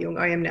invented by Jung.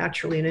 I am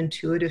naturally an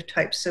intuitive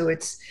type, so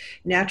it's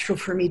natural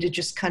for me to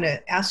just kind of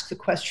ask the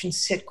question,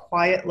 sit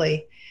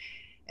quietly,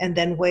 and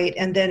then wait,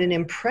 and then an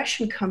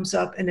impression comes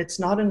up, and it's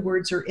not in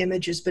words or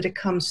images, but it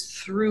comes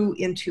through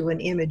into an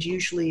image,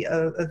 usually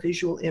a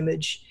visual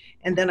image,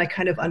 and then I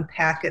kind of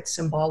unpack it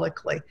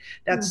symbolically.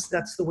 That's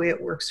the way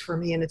it works for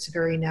me, and it's a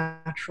very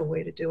natural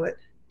way to do it.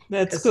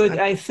 That's Because good.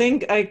 I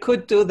think I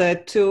could do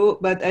that too,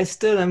 but I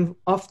still am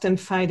often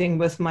fighting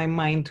with my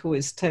mind, who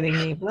is telling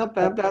me blah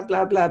blah blah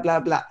blah blah blah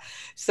blah.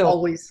 So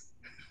always.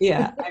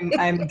 yeah,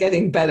 I'm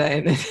getting better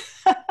in it.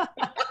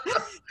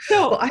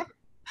 So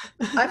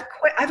Well,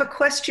 I have a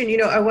question.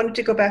 I wanted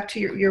to go back to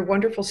your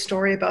wonderful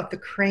story about the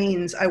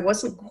cranes. I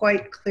wasn't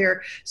quite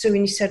clear. So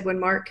when you said when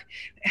Mark,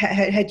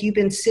 had you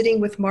been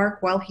sitting with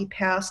Mark while he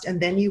passed, and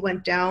then you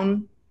went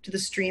down to the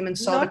stream and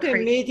saw the not crane?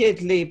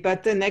 immediately,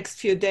 but the next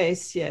few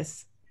days,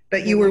 yes.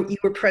 But you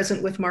were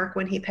present with Mark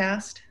when he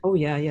passed? Oh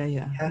yeah, yeah,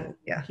 yeah, Yeah, yeah.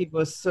 yeah. He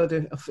was sort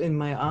of in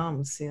my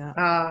arms, yeah.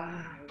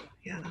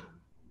 Yeah.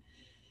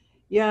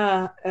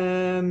 Yeah,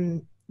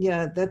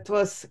 yeah, that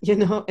was,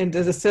 and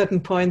at a certain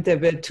point there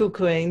were two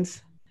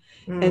cranes,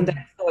 and I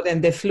Mm. thought,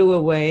 and they flew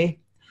away,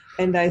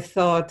 and I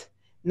thought,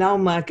 now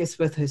Mark is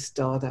with his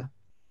daughter,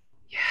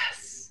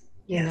 Yes.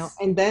 Yes.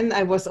 and then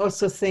I was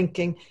also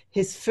thinking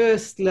his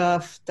first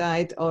love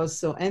died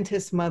also, and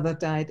his mother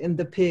died in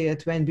the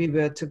period when we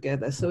were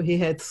together. So he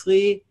had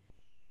three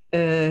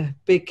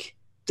big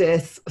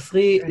deaths,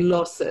 three Right.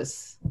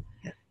 losses.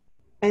 Yeah.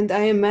 And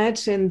I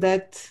imagine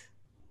that,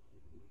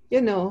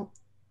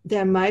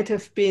 there might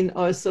have been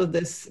also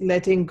this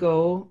letting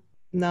go.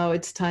 Now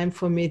it's time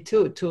for me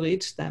to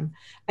reach them.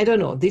 I don't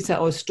know. These are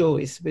all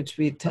stories which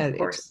we tell Of each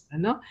course.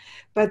 other, no?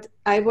 But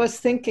I was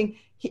thinking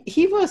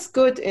he was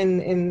good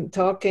in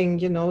talking,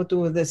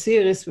 do the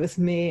series with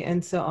me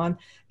and so on.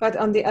 But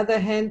on the other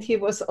hand, he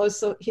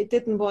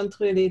didn't want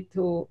really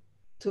to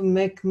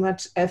make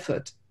much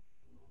effort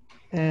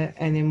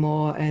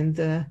anymore,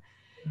 and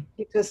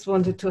he just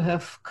wanted to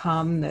have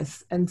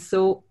calmness. And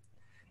so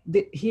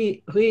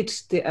he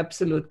reached the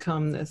absolute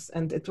calmness.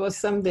 And it was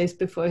some days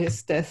before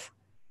his death.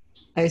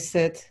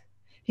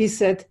 He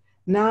said,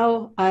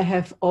 now I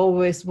have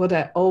always what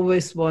I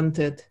always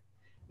wanted,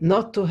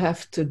 not to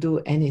have to do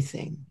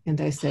anything.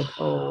 And I said,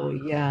 oh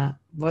yeah,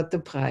 what the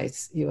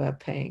price you are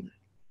paying.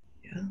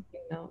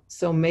 Yeah.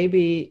 So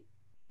maybe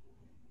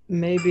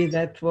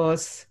that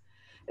was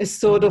a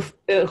sort of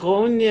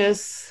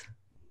erroneous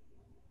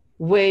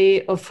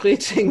way of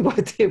reaching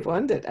what he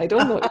wanted. I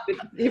don't know if it's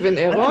even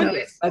I don't know.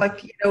 erroneous, It's but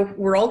like,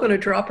 we're all going to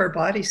drop our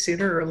bodies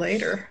sooner or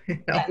later.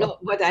 yeah, no,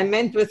 what I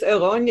meant with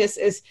erroneous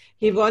is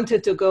he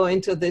wanted to go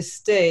into this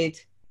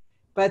state,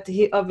 but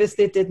he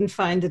obviously didn't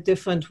find a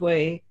different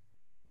way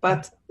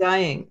but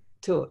dying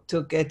to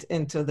get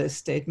into this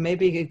state.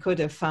 Maybe he could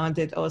have found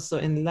it also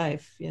in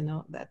life,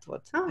 that's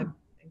what I'm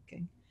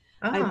thinking.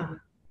 I don't Ah. know.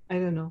 I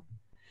don't know.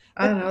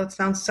 I But don't know.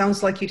 It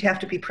sounds like you'd have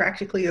to be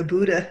practically a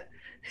Buddha.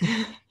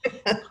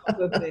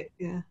 probably,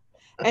 yeah.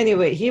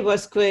 Anyway, he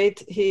was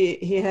great.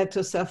 He had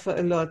to suffer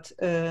a lot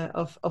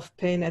of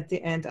pain at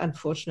the end,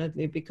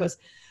 unfortunately, because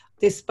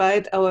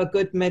despite our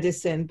good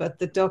medicine, but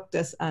the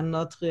doctors are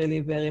not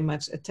really very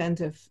much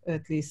attentive.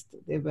 At least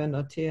they were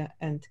not here,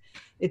 and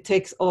it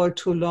takes all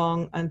too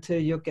long until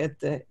you get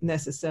the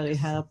necessary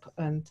help.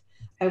 And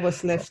I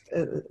was left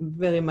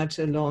very much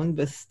alone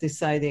with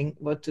deciding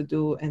what to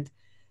do, and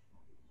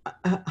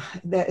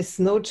there is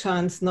no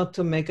chance not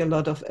to make a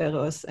lot of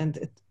errors, and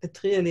it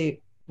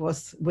really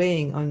was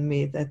weighing on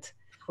me that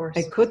Of I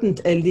course. couldn't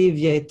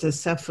alleviate the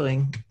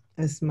suffering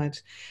as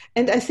much.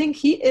 And I think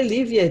he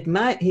alleviated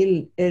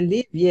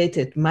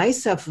my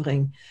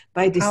suffering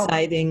by How?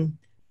 deciding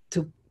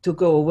to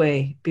go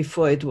away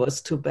before it was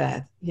too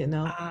bad, Ah,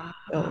 ah,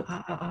 So, ah,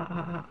 ah, ah,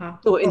 ah, ah.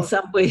 so in Oh,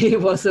 some way he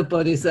was a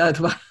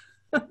bodhisattva.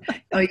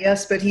 oh,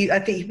 yes, but I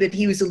think that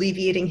he was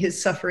alleviating his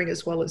suffering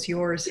as well as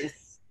yours.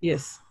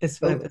 Yes,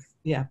 as well Both. as,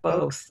 yeah, Both.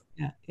 both.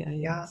 Yeah.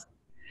 Yeah.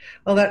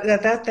 Well,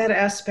 that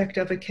aspect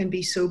of it can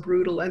be so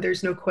brutal, and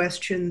there's no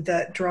question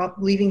that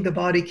leaving the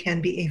body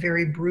can be a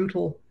very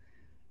brutal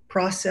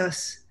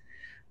process.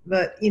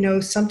 But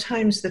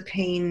sometimes the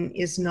pain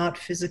is not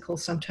physical.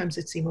 Sometimes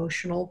it's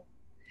emotional,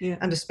 Yeah.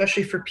 and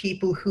especially for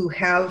people who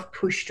have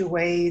pushed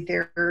away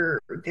their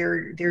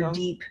No.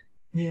 deep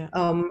Yeah.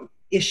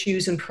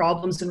 issues and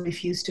problems and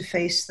refused to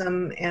face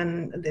them.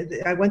 And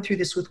I went through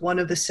this with one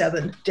of the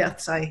 7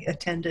 deaths I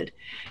attended,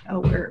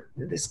 where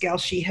this gal,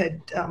 she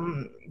had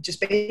just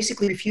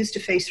basically refused to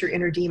face her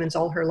inner demons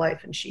all her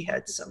life, and she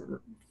had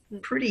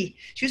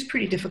she was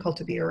pretty difficult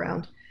to be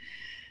around.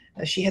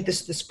 She had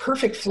this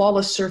perfect,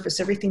 flawless surface.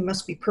 Everything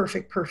must be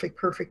perfect, perfect,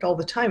 perfect all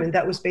the time. And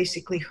that was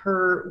basically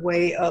her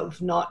way of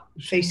not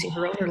facing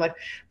her own life.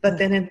 But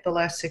then in the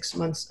last 6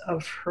 months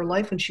of her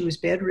life, when she was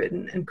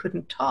bedridden and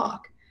couldn't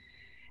talk,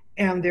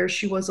 And there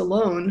she was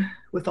alone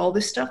with all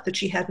this stuff that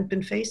she hadn't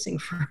been facing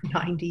for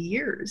 90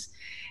 years.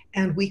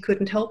 And we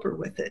couldn't help her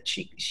with it.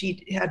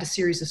 She had a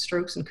series of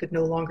strokes and could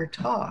no longer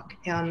talk.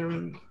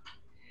 And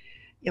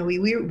we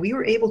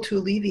were able to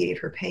alleviate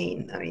her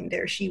pain. I mean,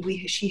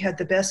 she had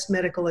the best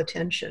medical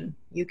attention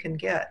you can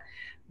get,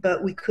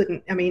 but we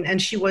couldn't. I mean,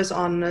 and she was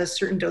on a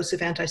certain dose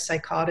of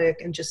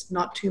antipsychotic, and just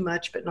not too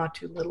much, but not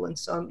too little. And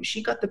so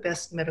she got the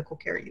best medical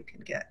care you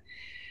can get.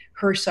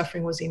 Her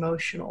suffering was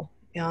emotional,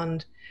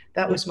 and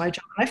that was my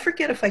job. I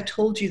forget if I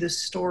told you this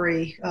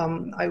story.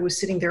 I was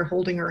sitting there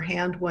holding her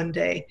hand one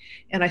day,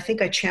 and I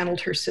think I channeled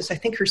her sister. I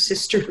think her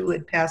sister, who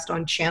had passed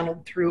on,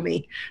 channeled through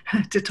me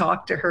to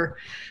talk to her.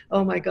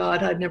 Oh my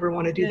God, I'd never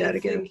want to do that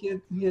again.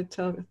 You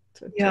talk.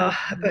 Yeah,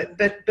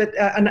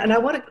 and I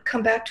want to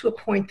come back to a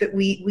point that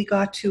we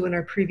got to in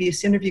our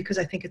previous interview, because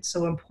I think it's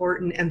so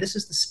important. And this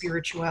is the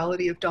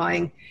spirituality of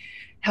dying.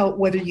 How,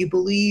 whether you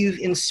believe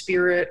in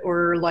spirit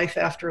or life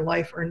after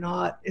life or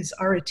not, is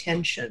our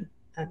attention.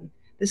 And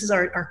this is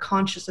our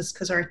consciousness,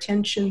 because our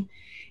attention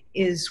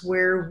is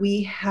where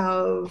we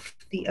have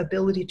the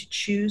ability to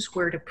choose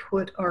where to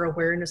put our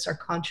awareness, our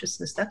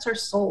consciousness. That's our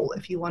soul,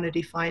 if you want to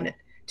define it.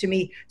 To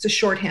me, it's a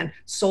shorthand.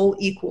 Soul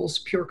equals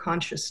pure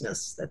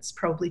consciousness. That's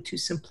probably too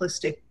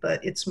simplistic,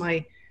 but it's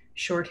my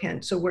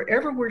shorthand. So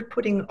wherever we're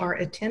putting our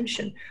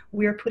attention,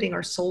 we are putting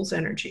our soul's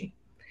energy.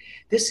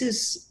 This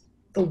is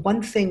the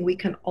one thing we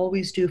can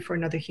always do for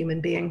another human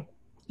being.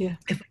 Yeah.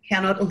 If we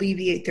cannot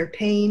alleviate their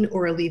pain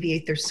or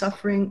alleviate their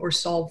suffering or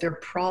solve their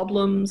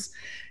problems,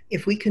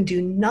 if we can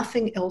do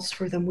nothing else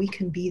for them, we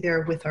can be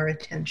there with our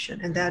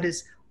attention. And that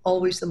is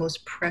always the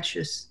most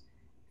precious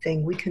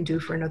thing we can do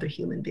for another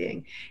human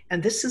being.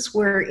 And this is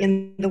where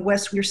in the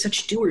West, we're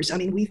such doers. I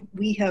mean,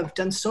 we have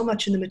done so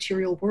much in the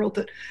material world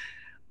that,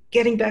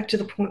 getting back to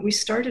the point we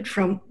started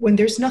from, when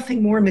there's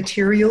nothing more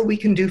material we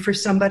can do for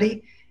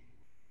somebody,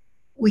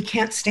 we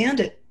can't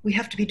stand it. We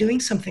have to be doing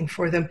something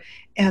for them.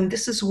 And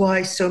this is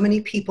why so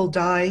many people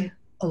die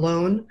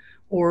alone,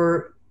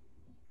 or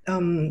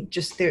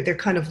just they're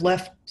kind of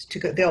left to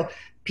go.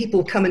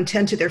 People come and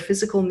tend to their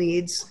physical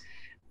needs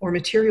or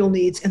material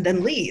needs and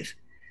then leave,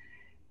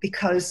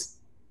 because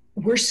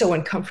we're so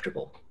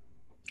uncomfortable.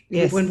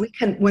 Yes.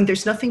 When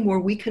there's nothing more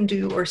we can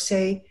do or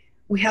say,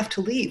 we have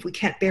to leave. We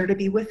can't bear to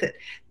be with it.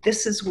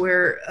 This is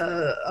where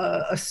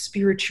a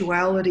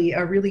spirituality,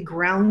 a really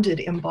grounded,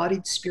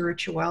 embodied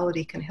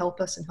spirituality, can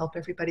help us and help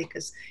everybody.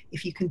 Because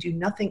if you can do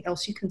nothing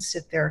else, you can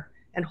sit there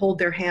and hold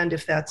their hand,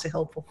 if that's a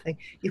helpful thing.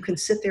 You can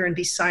sit there and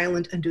be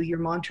silent and do your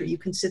mantra. You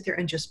can sit there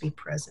and just be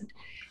present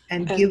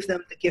and give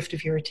them the gift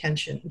of your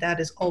attention. That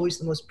is always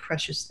the most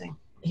precious thing.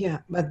 Yeah,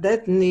 but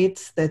that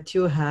needs that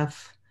you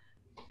have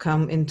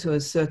come into a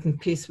certain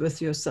peace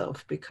with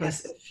yourself,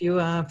 because if you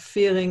are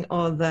feeling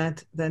all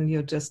that, then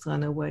you just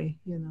run away,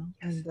 and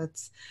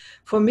that's,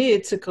 for me,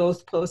 it's a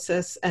growth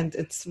process, and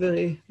it's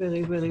very,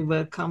 very, very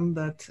welcome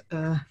that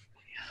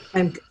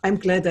I'm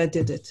glad I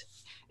did it.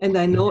 And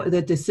I know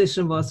the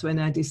decision was when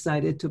I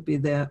decided to be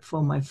there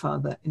for my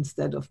father,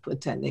 instead of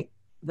pretending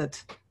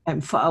that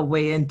I'm far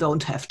away and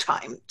don't have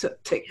time to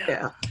take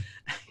care,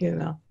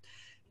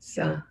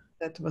 so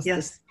that was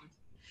this.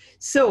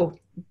 So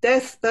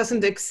death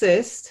doesn't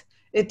exist.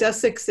 It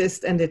does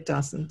exist, and it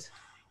doesn't.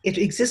 It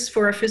exists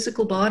for our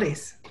physical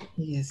bodies,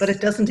 yes, but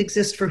it doesn't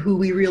exist for who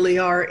we really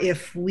are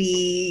if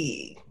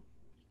we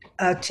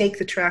take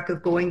the track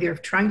of going there,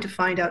 of trying to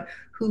find out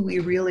who we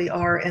really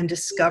are and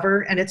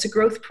discover. And it's a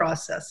growth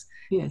process.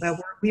 Yes.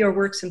 We are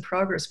works in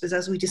progress, because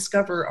as we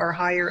discover our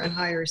higher and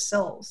higher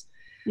selves,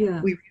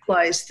 we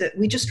realize that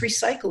we just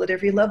recycle at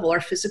every level.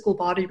 Our physical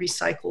body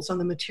recycles on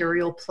the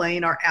material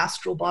plane. Our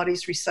astral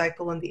bodies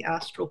recycle on the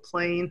astral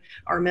plane.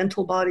 Our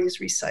mental bodies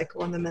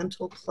recycle on the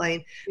mental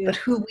plane. But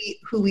who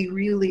we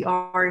really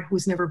are,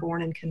 who's never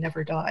born and can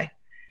never die.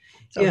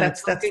 So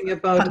that's talking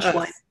about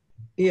us.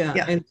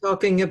 And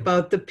talking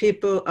about the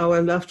people,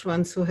 our loved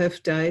ones who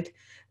have died,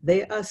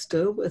 they are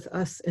still with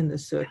us in a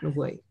certain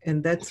way.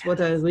 And that's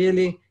what I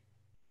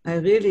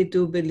really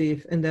do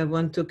believe, and I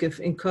want to give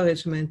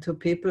encouragement to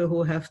people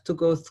who have to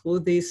go through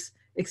these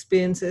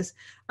experiences.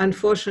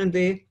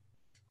 Unfortunately,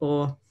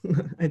 or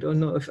I don't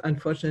know if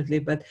unfortunately,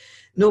 but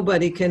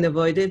nobody can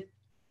avoid it.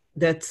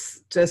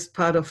 That's just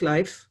part of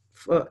life.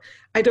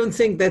 I don't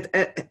think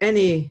that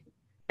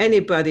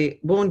anybody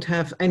won't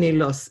have any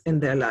loss in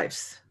their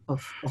lives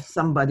of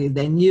somebody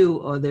they knew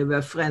or they were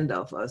a friend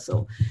of, or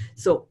so.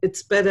 So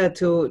it's better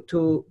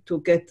to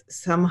get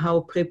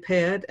somehow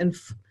prepared and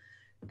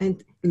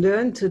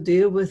learn to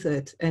deal with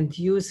it and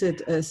use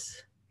it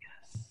as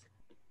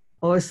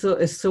also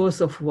a source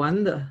of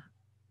wonder.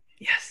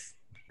 Yes.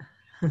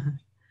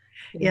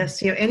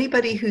 Yes.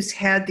 Anybody who's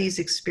had these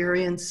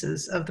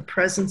experiences of the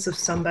presence of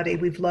somebody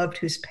we've loved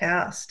who's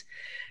passed,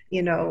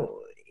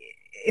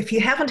 if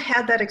you haven't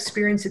had that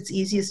experience, it's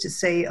easiest to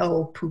say,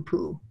 oh,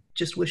 poo-poo,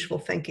 just wishful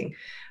thinking.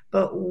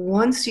 But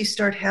once you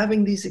start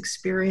having these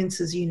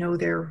experiences,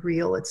 they're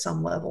real at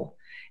some level.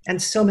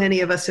 And so many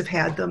of us have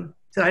had them.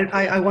 So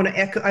I want to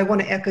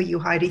echo you,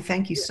 Heidi.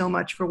 Thank you so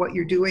much for what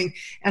you're doing,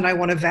 and I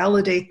want to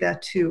validate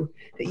that too.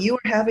 That you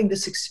are having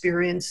this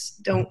experience.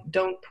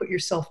 Don't put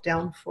yourself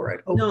down for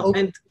it. No,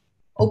 and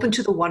Open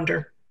to the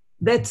wonder.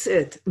 that's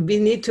it. We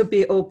need to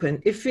be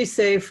open. If we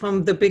say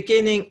from the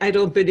beginning, I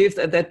don't believe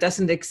that that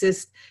doesn't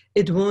exist,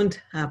 it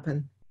won't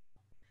happen.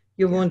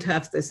 You won't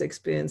have this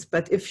experience.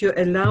 But if you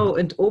allow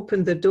and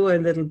open the door a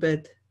little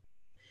bit,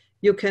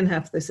 you can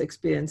have this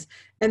experience.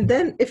 And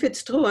then if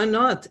it's true or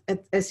not,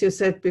 as you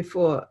said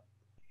before,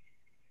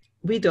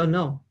 we don't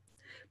know.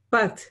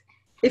 But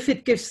if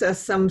it gives us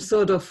some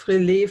sort of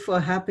relief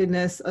or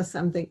happiness or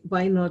something,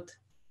 why not?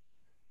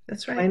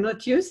 That's right. Why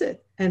not use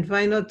it? And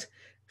why not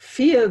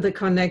feel the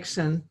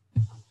connection?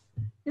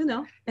 You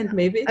know, and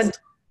maybe it's...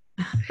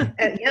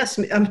 And yes,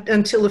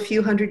 until a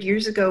few hundred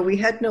years ago, we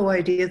had no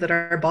idea that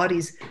our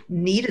bodies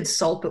needed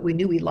salt, but we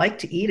knew we liked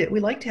to eat it. We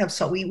like to have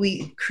salt.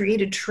 We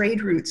created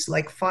trade routes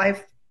like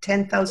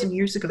 10,000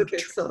 years ago to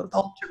salt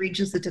to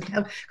regions that didn't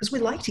have, because we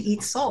like to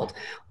eat salt.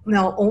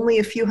 Now, only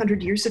a few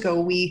hundred years ago,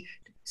 we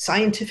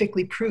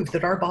scientifically proved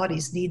that our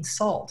bodies need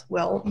salt.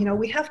 Well, you know,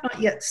 we have not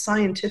yet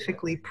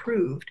scientifically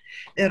proved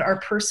that our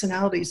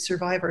personalities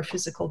survive our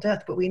physical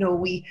death, but we know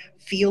we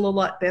feel a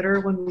lot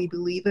better when we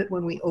believe it,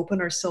 when we open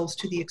ourselves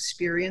to the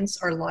experience.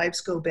 Our lives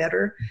go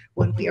better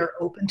when we are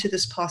open to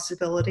this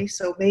possibility.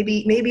 So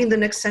maybe in the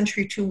next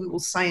century too, we will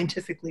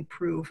scientifically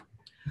prove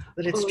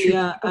that it's true.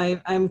 Yeah,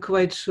 I'm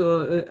quite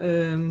sure.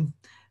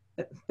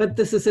 But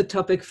this is a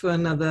topic for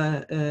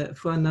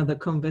another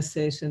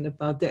conversation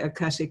about the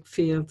Akashic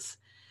fields,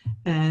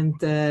 and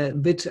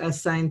which are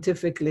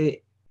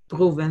scientifically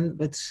proven,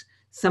 which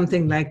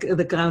something like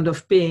the ground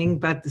of being,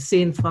 but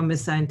seen from a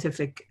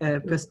scientific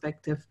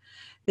perspective.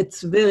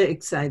 It's very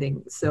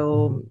exciting.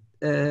 So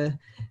the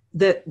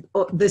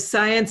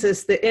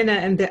sciences, the inner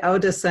and the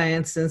outer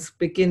sciences,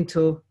 begin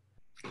to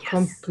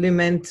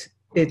complement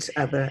each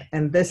other,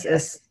 and this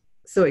is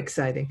so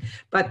exciting.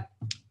 But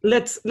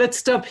let's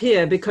stop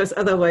here, because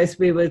otherwise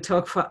we will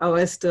talk for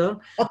hours still,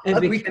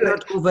 and we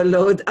cannot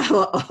overload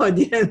our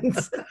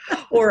audience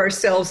or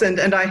ourselves.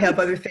 And I have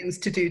other things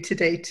to do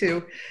today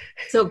too.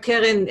 So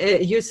Karen,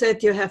 you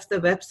said you have the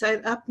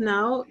website up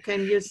now.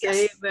 Can you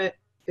say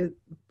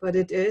what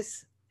it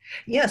is?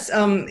 Yes,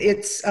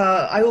 it's.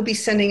 I will be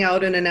sending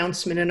out an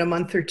announcement in a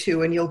month or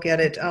two, and you'll get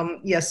it.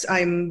 Yes,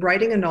 I'm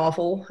writing a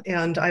novel,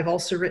 and I've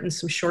also written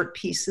some short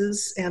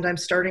pieces, and I'm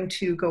starting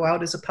to go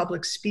out as a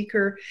public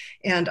speaker,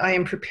 and I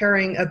am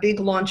preparing a big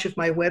launch of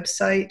my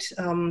website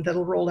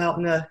that'll roll out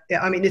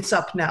it's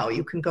up now.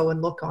 You can go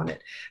and look on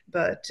it.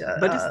 But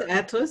what is the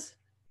address?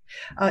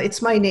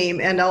 It's my name,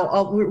 and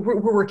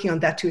we're working on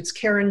that too. It's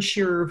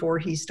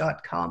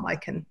KarenVorhees.com. I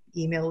can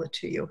email it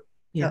to you.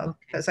 Yeah,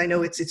 because I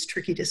know it's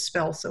tricky to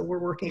spell, so we're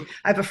working.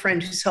 I have a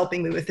friend who's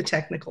helping me with the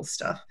technical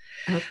stuff.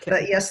 Okay.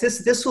 But yes,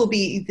 this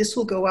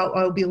will go out.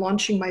 I'll be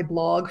launching my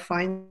blog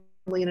finally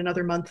in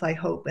another month, I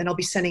hope, and I'll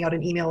be sending out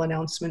an email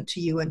announcement to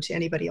you and to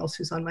anybody else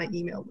who's on my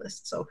email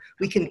list. So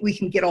we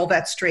can get all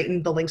that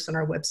straightened. The links on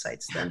our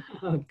websites then.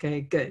 Okay,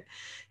 good.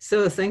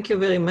 So thank you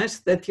very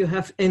much that you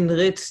have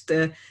enriched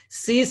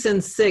season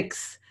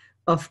 6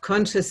 of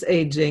Conscious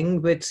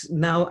Aging, which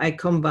now I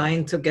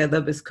combine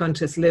together with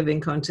Conscious Living,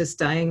 Conscious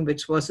Dying,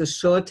 which was a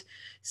short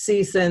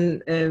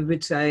season,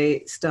 which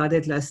I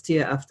started last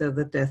year after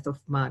the death of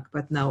Mark.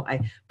 But now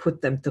I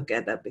put them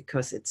together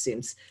because it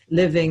seems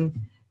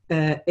living,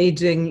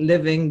 aging,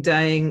 living,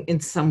 dying, in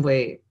some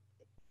way,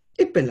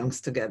 it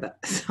belongs together.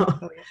 So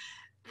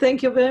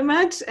thank you very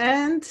much,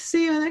 and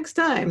see you next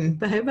time.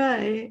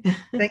 Bye-bye.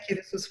 Thank you.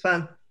 This was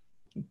fun.